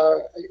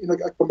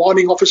a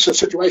commanding officer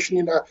situation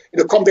in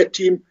a combat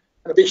team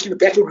and eventually in a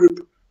battle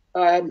group.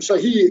 So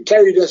he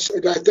carried with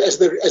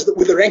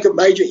the rank of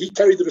major, he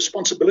carried the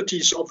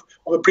responsibilities of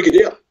a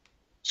brigadier.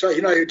 So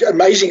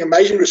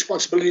amazing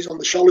responsibilities on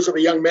the shoulders of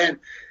a young man.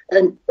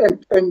 And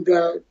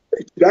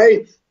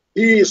today,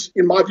 he is,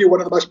 in my view,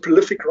 one of the most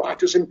prolific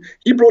writers, and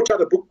he brought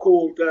out a book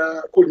called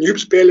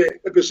Noob's Belle.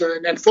 It was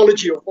an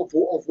anthology of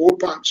war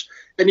poems,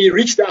 and he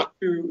reached out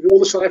to all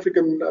the South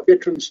African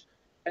veterans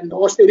and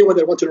asked anyone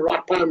that wanted to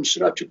write poems,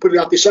 to put it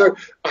out there. So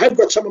I have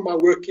got some of my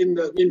work in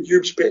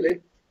Noob's Belle,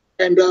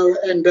 and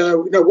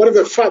one of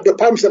the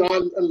poems that I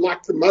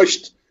liked the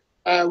most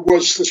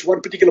was this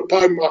one particular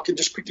poem. I can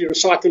just quickly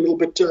recite a little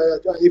bit,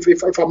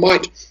 if I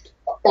might.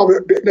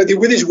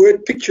 With his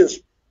word pictures.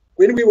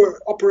 When we were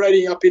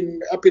operating up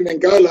in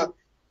Angola,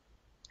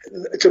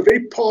 it's a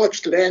very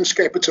parched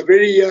landscape. It's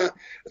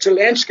a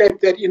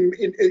landscape that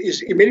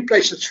is in many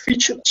places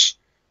featureless.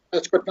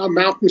 It's got no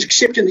mountains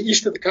except in the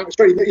east of the country.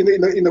 Sorry,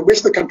 in the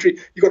west of the country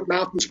you've got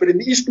mountains, but in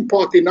the eastern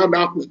part there are no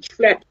mountains. It's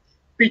flat,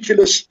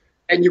 featureless,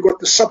 and you've got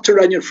the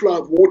subterranean flow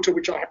of water,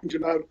 which I happen to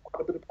know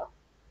quite a bit about.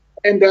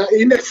 And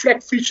in that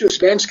flat,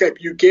 featureless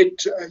landscape, you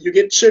get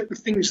certain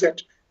things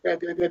that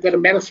are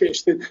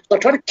manifested. So I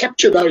try to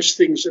capture those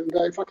things, and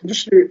if I can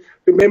just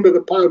remember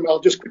the poem, I'll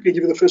just quickly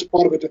give you the first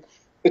part of it.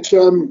 It's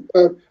on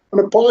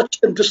a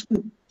parched and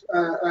distant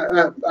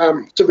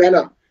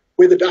savannah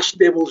where the dust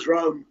devils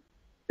roam.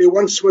 There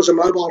once was a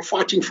mobile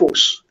fighting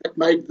force that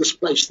made this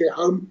place their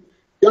home.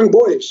 Young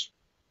boys,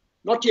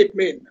 not yet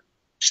men,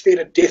 stared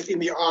at death in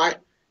the eye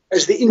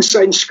as the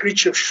insane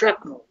screech of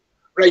shrapnel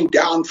rained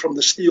down from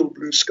the steel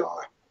blue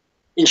sky.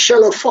 In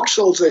shallow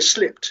foxholes they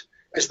slept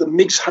as the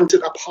MiGs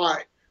hunted up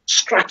high,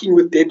 striking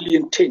with deadly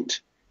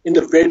intent in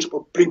the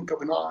veritable blink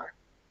of an eye.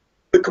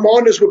 The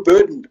commanders were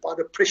burdened by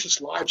the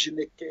precious lives in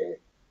their care.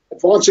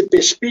 Advance at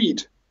their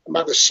speed, the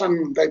mother's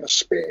son they must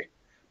spare.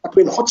 But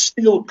when hot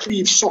steel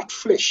cleaves soft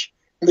flesh,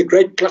 and the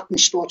great glutton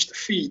starts to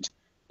feed,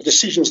 the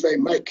decisions they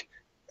make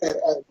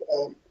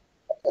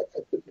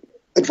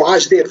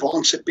advise their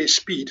advance at their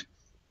speed.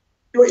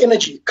 Your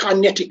energy,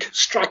 kinetic,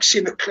 strikes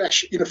in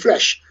a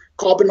flash,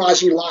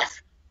 carbonizing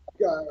life,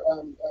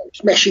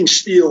 smashing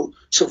steel,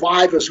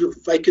 survivors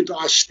with vacant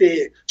eyes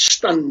stare,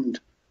 stunned,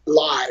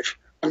 alive,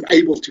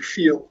 unable to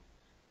feel.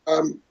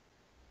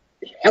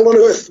 Hell on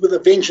earth with a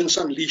vengeance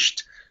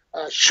unleashed,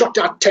 shot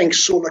out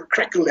tanks saw a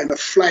crackle and a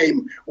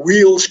flame,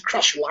 wheels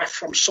crush life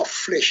from soft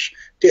flesh,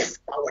 death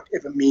by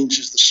whatever means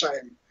is the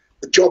same.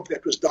 The job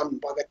that was done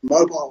by that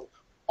mobile,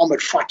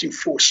 armored fighting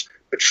force,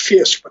 but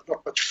fierce but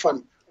not much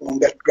fun along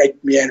that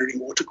great meandering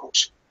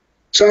watercourse.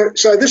 So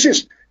this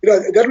is,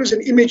 that was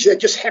an image that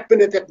just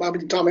happened at that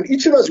moment in time. And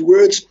each of those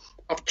words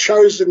I've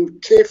chosen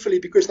carefully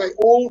because they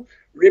all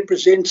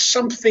represent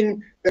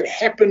something that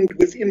happened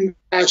within.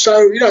 Things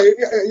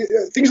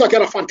like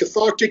that I find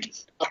cathartic.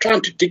 I try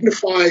to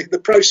dignify the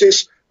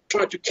process,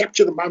 try to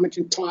capture the moment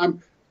in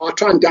time. I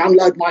try and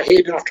download my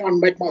head and I try and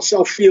make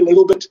myself feel a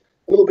little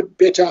bit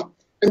better.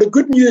 And the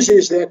good news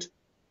is that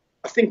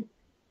I think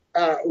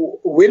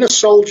when a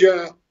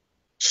soldier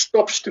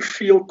stops to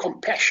feel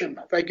compassion,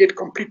 they get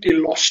completely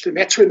lost. And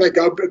that's when they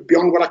go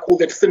beyond what I call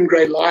that thin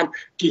grey line,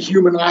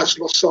 dehumanized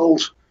lost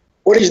souls.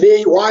 What is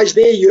there? Why is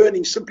their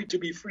yearning simply to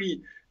be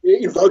free?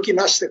 Invoking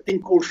us that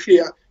thing called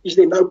fear. Is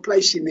there no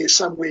place in there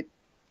somewhere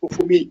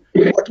for me?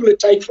 What will it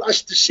take for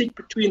us to seek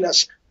between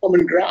us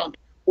common ground?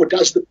 Or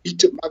does the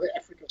beat of Mother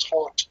Africa's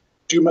heart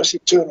doom us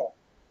eternal?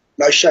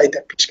 No shade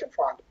that peace can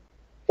find.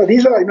 So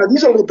these are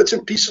little bits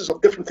and pieces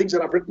of different things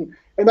that I've written,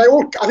 and they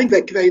all, I think,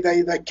 they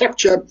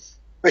capture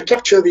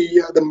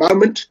the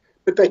moment,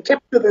 but they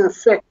capture the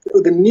fact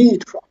or the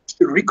need for us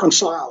to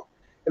reconcile,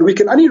 and we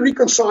can only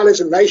reconcile as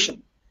a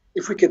nation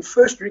if we can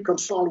first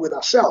reconcile with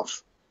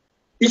ourselves.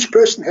 Each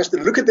person has to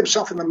look at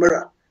themselves in the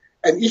mirror,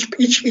 and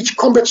each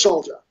combat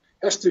soldier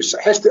has to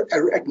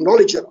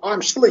acknowledge that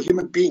I'm still a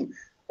human being,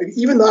 and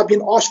even though I've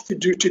been asked to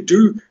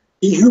do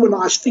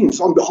dehumanized things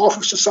on behalf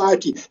of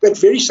society, that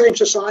very same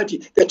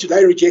society that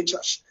today rejects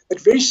us, that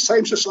very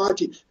same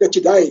society that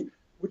today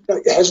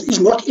is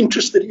not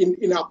interested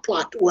in our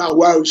plight or our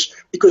woes,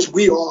 because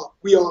we are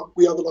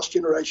the lost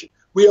generation.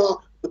 We are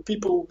the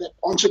people that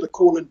answered the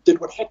call and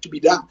did what had to be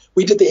done.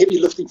 We did the heavy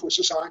lifting for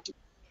society.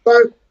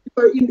 So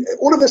in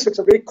all of this, it's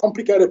a very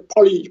complicated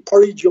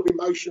porridge of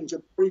emotions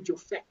and porridge of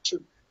facts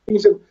and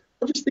things. And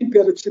I just think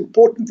that it's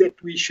important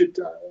that we should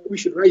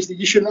raise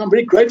the issue. And I'm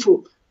very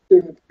grateful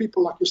to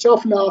people like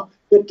yourself now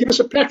that give us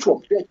a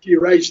platform to actually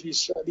raise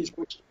these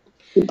questions.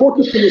 The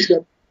important thing is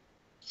that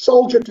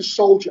soldier to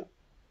soldier,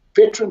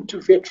 veteran to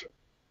veteran,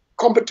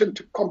 combatant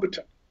to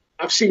combatant,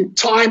 I've seen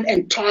time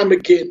and time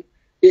again,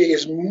 there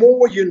is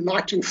more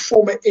uniting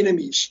former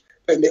enemies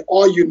than there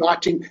are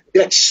uniting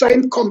that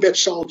same combat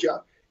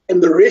soldier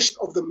and the rest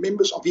of the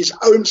members of his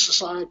own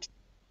society.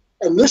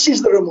 And this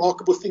is the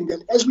remarkable thing,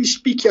 that as we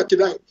speak here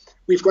today,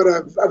 we've got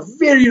a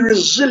very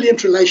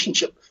resilient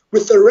relationship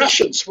with the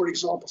Russians, for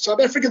example.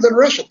 South Africans and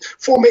Russians,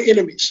 former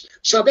enemies.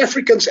 South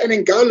Africans and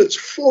Angolans,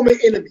 former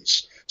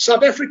enemies.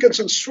 South Africans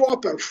and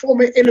Swapo,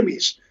 former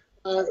enemies.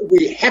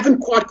 We haven't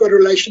quite got a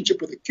relationship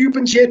with the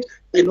Cubans yet.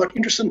 They're not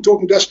interested in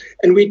talking to us.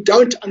 And we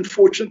don't,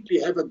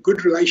 unfortunately, have a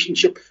good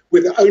relationship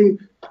with our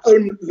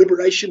own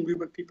liberation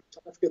movement people in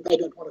South Africa. They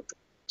don't want to talk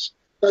to us.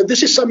 So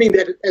this is something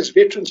that, as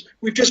veterans,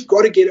 we've just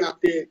got to get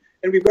out there,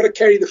 and we've got to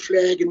carry the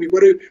flag, and we've got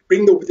to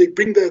bring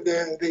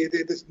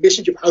the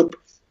message of hope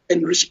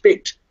and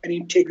respect and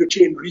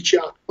integrity, and reach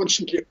out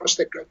constantly across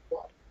that great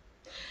divide.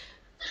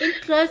 In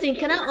closing,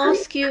 can I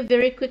ask you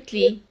very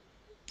quickly,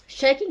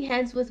 shaking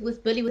hands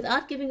with Billy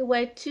without giving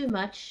away too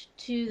much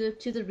to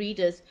the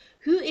readers,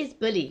 who is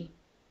Billy?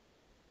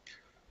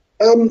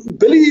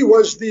 Billy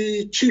was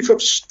the chief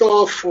of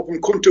staff of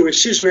Mkhonto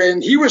weSizwe,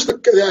 and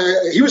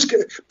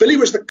Billy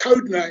was the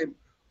code name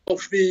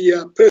of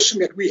the person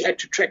that we had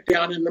to track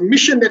down. And the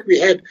mission that we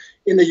had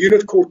in a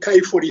unit called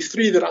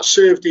K43 that I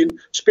served in,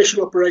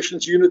 Special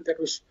Operations Unit, that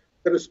was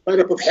made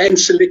up of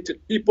hand-selected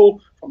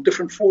people from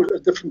different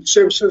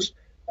services,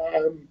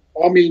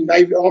 Army,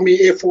 Navy,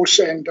 Army, Air Force,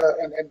 and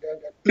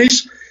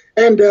police.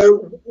 And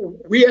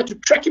we had to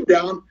track him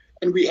down,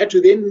 and we had to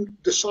then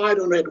decide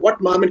on at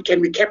what moment can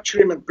we capture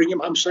him and bring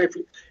him home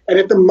safely. And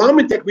at the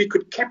moment that we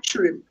could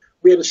capture him,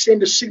 we had to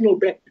send a signal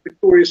back to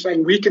Victoria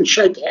saying we can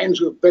shake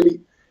hands with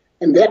Billy.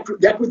 And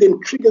that would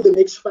then trigger the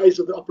next phase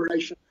of the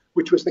operation,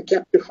 which was the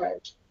capture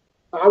phase.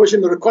 I was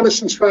in the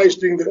reconnaissance phase,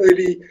 doing the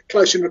early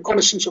close-in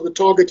reconnaissance of the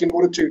target in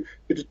order to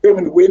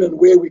determine when and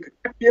where we could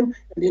capture him,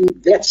 and then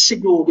that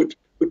signal would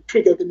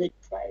trigger the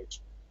next phase.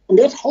 And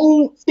that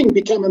whole thing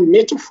became a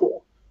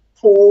metaphor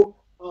for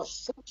our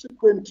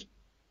subsequent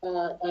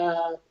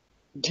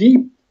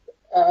deep,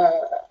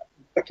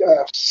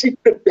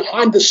 secret,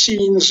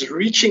 behind-the-scenes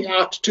reaching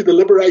out to the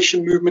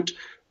liberation movement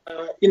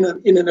in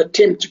an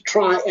attempt to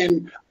try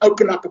and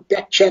open up a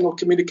back channel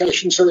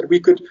communication so that we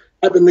could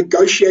have a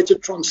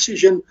negotiated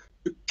transition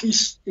to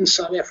peace in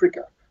South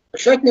Africa.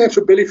 Shaking hands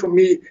for Billy for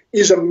me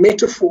is a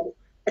metaphor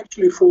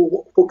actually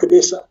for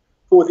CODESA,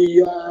 for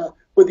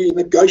the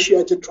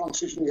negotiated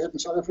transition we had in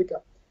South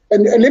Africa.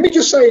 And let me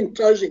just say in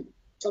closing,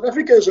 South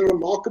Africa is a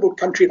remarkable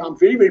country, and I'm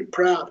very, very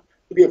proud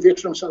to be a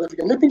veteran of South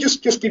Africa. And let me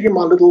just give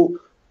you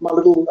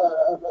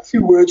a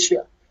few words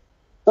here.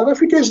 South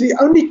Africa is the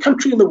only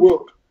country in the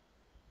world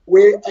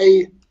where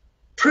a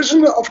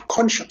prisoner of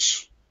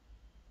conscience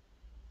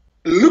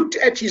looked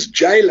at his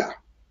jailer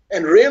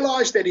and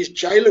realized that his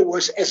jailer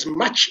was as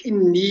much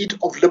in need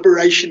of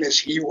liberation as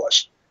he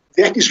was.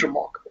 That is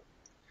remarkable.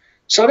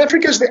 South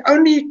Africa is the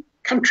only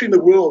country in the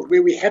world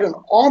where we had an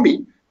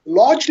army,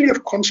 largely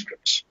of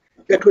conscripts,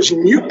 that was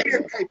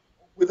nuclear capable,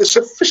 with a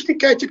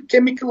sophisticated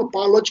chemical or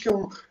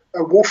biological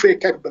warfare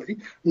capability,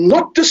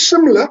 not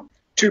dissimilar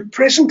to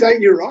present-day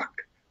Iraq,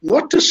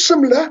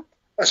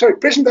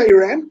 present-day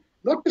Iran,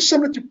 not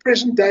dissimilar to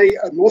present-day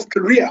North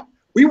Korea.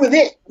 We were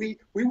there. We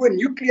were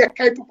nuclear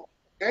capable,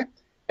 okay?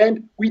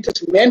 And we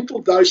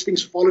dismantled those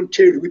things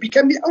voluntarily. We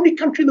became the only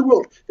country in the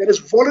world that has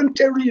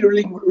voluntarily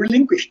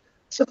relinquished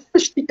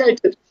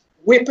sophisticated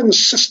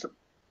weapons system,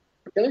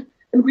 okay?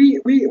 And we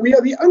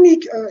are the only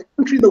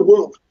country in the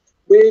world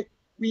where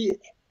a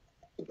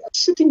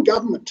sitting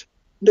government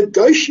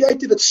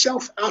negotiated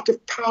itself out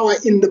of power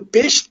in the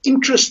best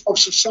interest of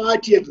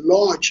society at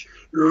large,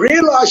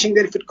 realizing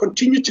that if it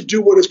continued to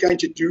do what it's going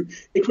to do,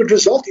 it would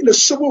result in a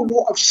civil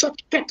war of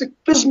such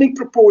cataclysmic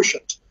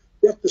proportions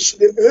that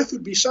the earth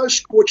would be so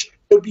scorched,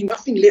 there would be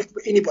nothing left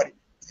for anybody.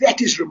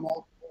 That is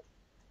remarkable.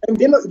 And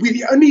then we're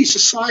the only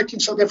society in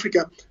South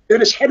Africa that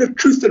has had a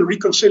Truth and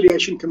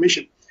Reconciliation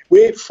Commission,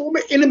 where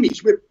former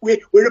enemies,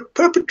 where a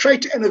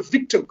perpetrator and a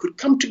victim could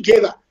come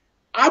together,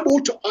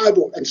 eyeball to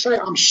eyeball, and say,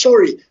 I'm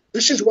sorry,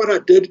 this is what I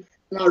did,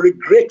 and I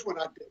regret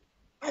what I did.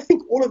 I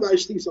think all of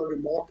those things are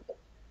remarkable.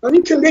 I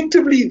think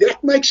collectively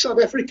that makes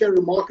South Africa a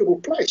remarkable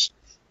place.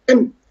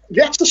 And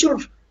that's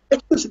the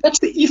that's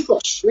the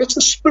ethos, that's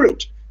the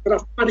spirit that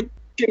I've tried to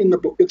share in the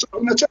book. It's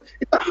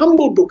a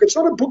humble book. It's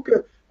not a book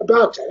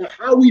about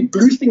how we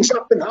blew things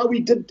up and how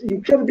we did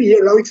incredibly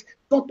heroics.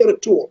 It's not that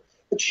at all.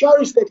 It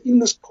shows that in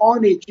this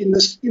carnage, in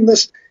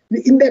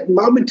that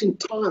moment in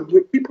time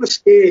where people are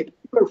scared,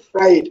 people are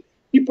afraid,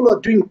 people are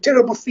doing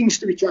terrible things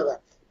to each other,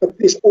 but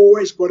there's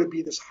always got to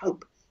be this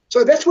hope.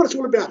 So that's what it's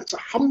all about. It's a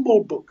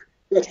humble book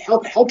that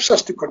helps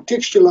us to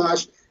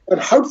contextualize and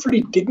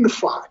hopefully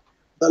dignify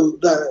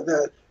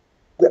the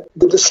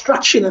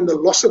destruction and the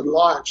loss of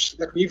lives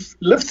that we've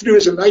lived through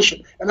as a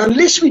nation. And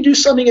unless we do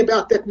something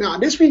about that now,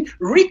 unless we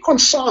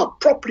reconcile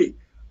properly,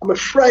 I'm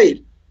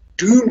afraid,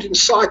 doomed in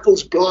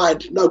cycles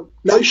blind,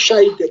 no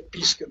shade that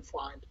peace can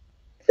find.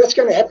 That's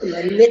going to happen.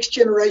 The next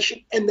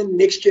generation and the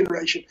next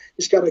generation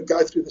is going to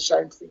go through the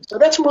same thing. So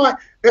that's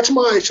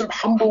my sort of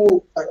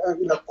humble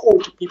call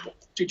to people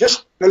to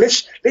just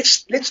let's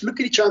look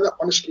at each other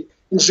honestly.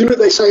 In Zulu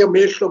they say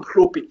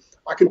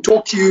I can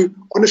talk to you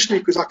honestly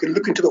because I can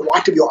look into the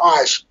white of your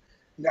eyes.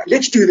 Now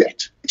let's do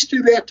that.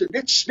 And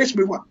let's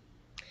move on.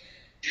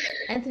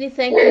 Anthony,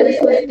 thank you. This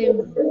was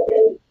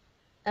an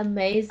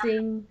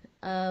amazing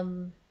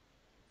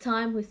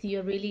time with you.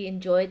 I really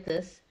enjoyed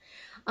this.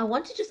 I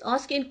want to just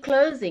ask you in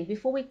closing,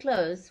 before we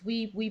close,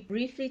 we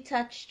briefly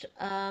touched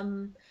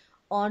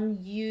on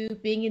you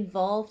being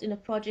involved in a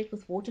project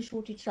with Water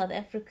Shortage South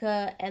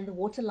Africa and the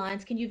Water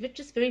Lines. Can you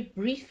just very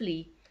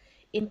briefly,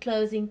 in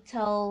closing,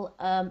 tell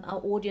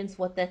our audience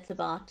what that's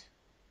about?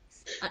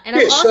 And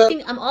yes,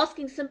 I'm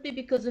asking simply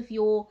because of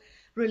your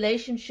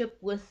relationship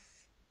with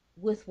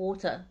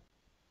water.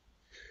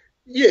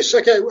 Yes,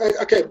 okay.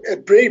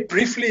 Very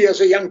briefly, as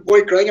a young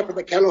boy growing up in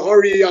the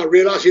Kalahari, I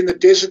realized in the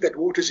desert that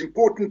water is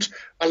important.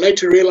 I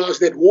later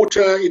realized that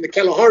water in the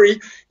Kalahari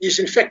is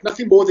in fact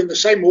nothing more than the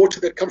same water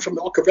that comes from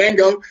the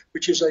Okavango,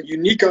 which is a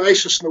unique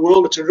oasis in the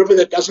world. It's a river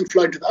that doesn't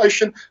flow into the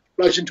ocean, it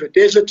flows into a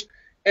desert.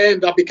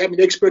 And I became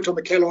an expert on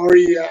the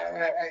Kalahari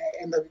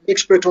and an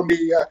expert on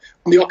the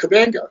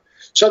Okavango.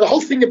 So the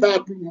whole thing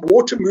about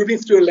water moving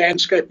through a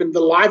landscape and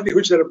the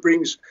livelihoods that it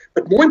brings,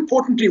 but more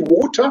importantly,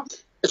 water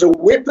as a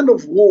weapon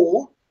of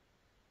war,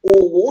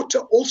 or water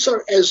also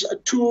as a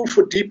tool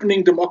for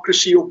deepening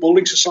democracy or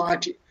building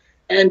society.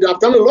 And I've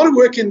done a lot of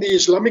work in the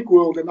Islamic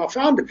world, and I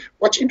found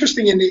what's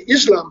interesting in the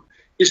Islam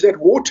is that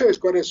water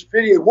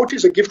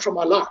is a gift from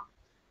Allah.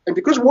 And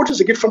because water is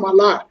a gift from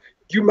Allah,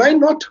 you may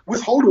not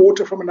withhold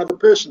water from another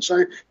person. So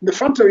in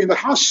the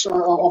house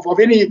of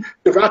any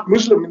devout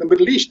Muslim in the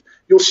Middle East,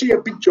 you'll see a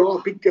big jar,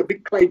 a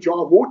big clay jar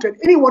of water, and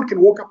anyone can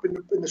walk up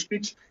in the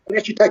streets and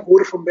actually take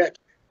water from that.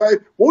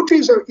 Water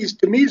is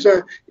to me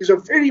a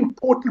very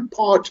important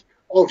part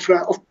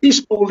of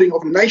peace building,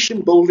 of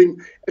nation building,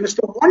 and it's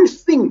the one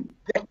thing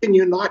that can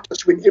unite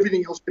us when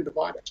everything else can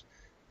divide us.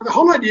 And the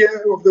whole idea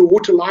of the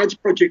Water Lines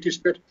project is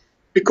that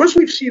because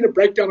we've seen a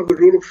breakdown of the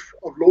rule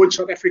of law in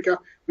South Africa,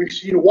 we've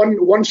seen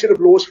one set of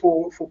laws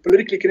for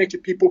politically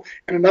connected people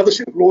and another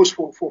set of laws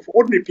for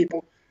ordinary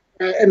people,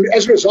 and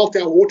as a result,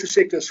 our water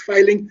sector is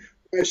failing.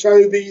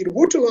 So the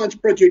Water Lines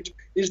project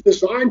is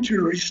designed to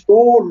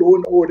restore law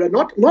and order,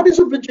 not as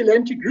a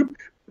vigilante group,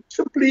 but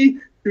simply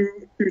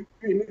to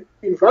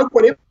invoke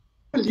whatever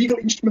legal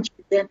instruments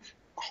we can,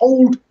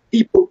 hold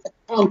people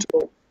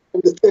accountable.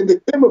 And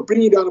the term of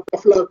bringing down a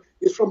buffalo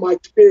is from my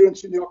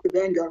experience in the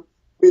Okavango,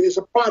 where there's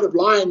a pride of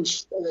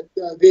lions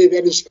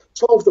that has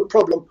solved the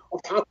problem of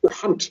how to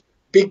hunt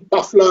big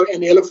buffalo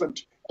and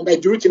elephant. And they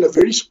do it in a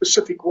very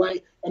specific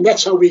way, and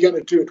that's how we're going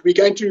to do it. We're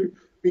going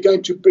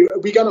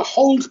to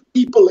hold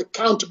people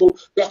accountable.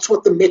 That's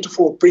what the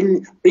metaphor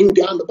bring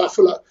down the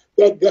buffalo.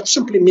 That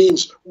simply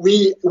means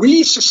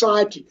we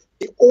society,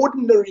 the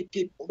ordinary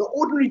people, the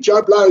ordinary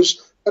Joe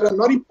Blows that are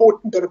not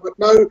important, that have got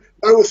no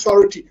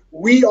authority,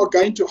 we are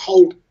going to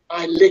hold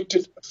our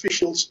elected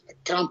officials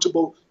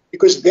accountable,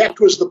 because that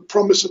was the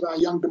promise of our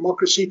young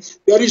democracy.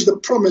 That is the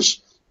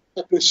promise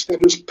that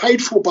was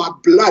paid for by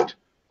blood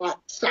by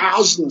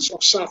thousands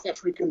of South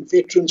African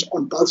veterans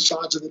on both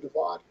sides of the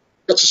divide.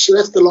 That's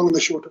the long and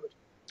the short of it.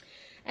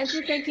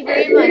 Anthony, thank you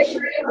very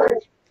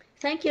much.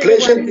 Thank you,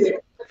 everyone,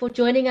 for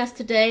joining us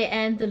today,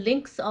 and the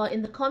links are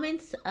in the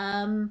comments.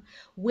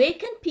 Where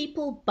can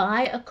people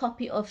buy a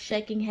copy of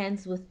Shaking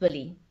Hands with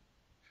Billy?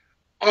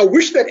 I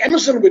wish that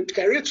Amazon would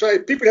carry it. So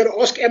if people had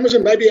to ask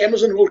Amazon, maybe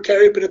Amazon will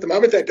carry it, but at the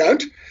moment they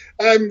don't.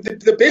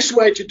 The best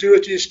way to do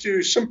it is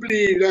to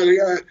simply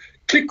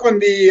click on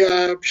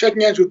the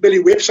Shaking Hands with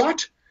Billy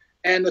website,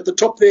 and at the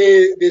top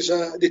there,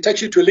 it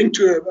takes you to a link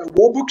to a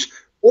war books.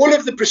 All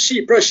of the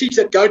proceeds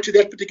that go to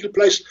that particular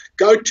place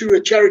go to a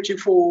charity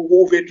for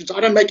war veterans. I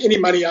don't make any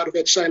money out of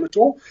that sale at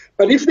all.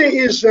 But if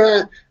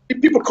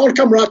if people can't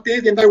come right there,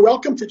 then they're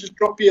welcome to just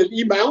drop me an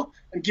email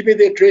and give me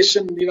the address,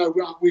 and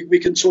we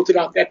can sort it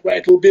out that way.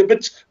 It will be a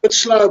bit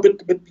slow, a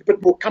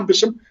bit more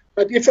cumbersome.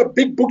 But if a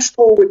big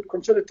bookstore would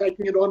consider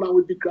taking it on, I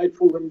would be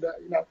grateful. And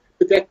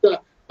but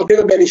that I've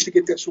never managed to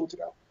get that sorted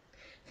out.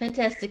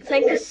 Fantastic.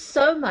 Thank you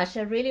so much.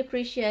 I really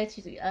appreciate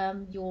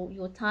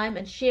your time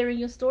and sharing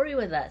your story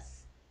with us.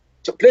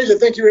 It's a pleasure.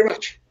 Thank you very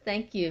much.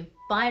 Thank you.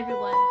 Bye,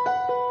 everyone.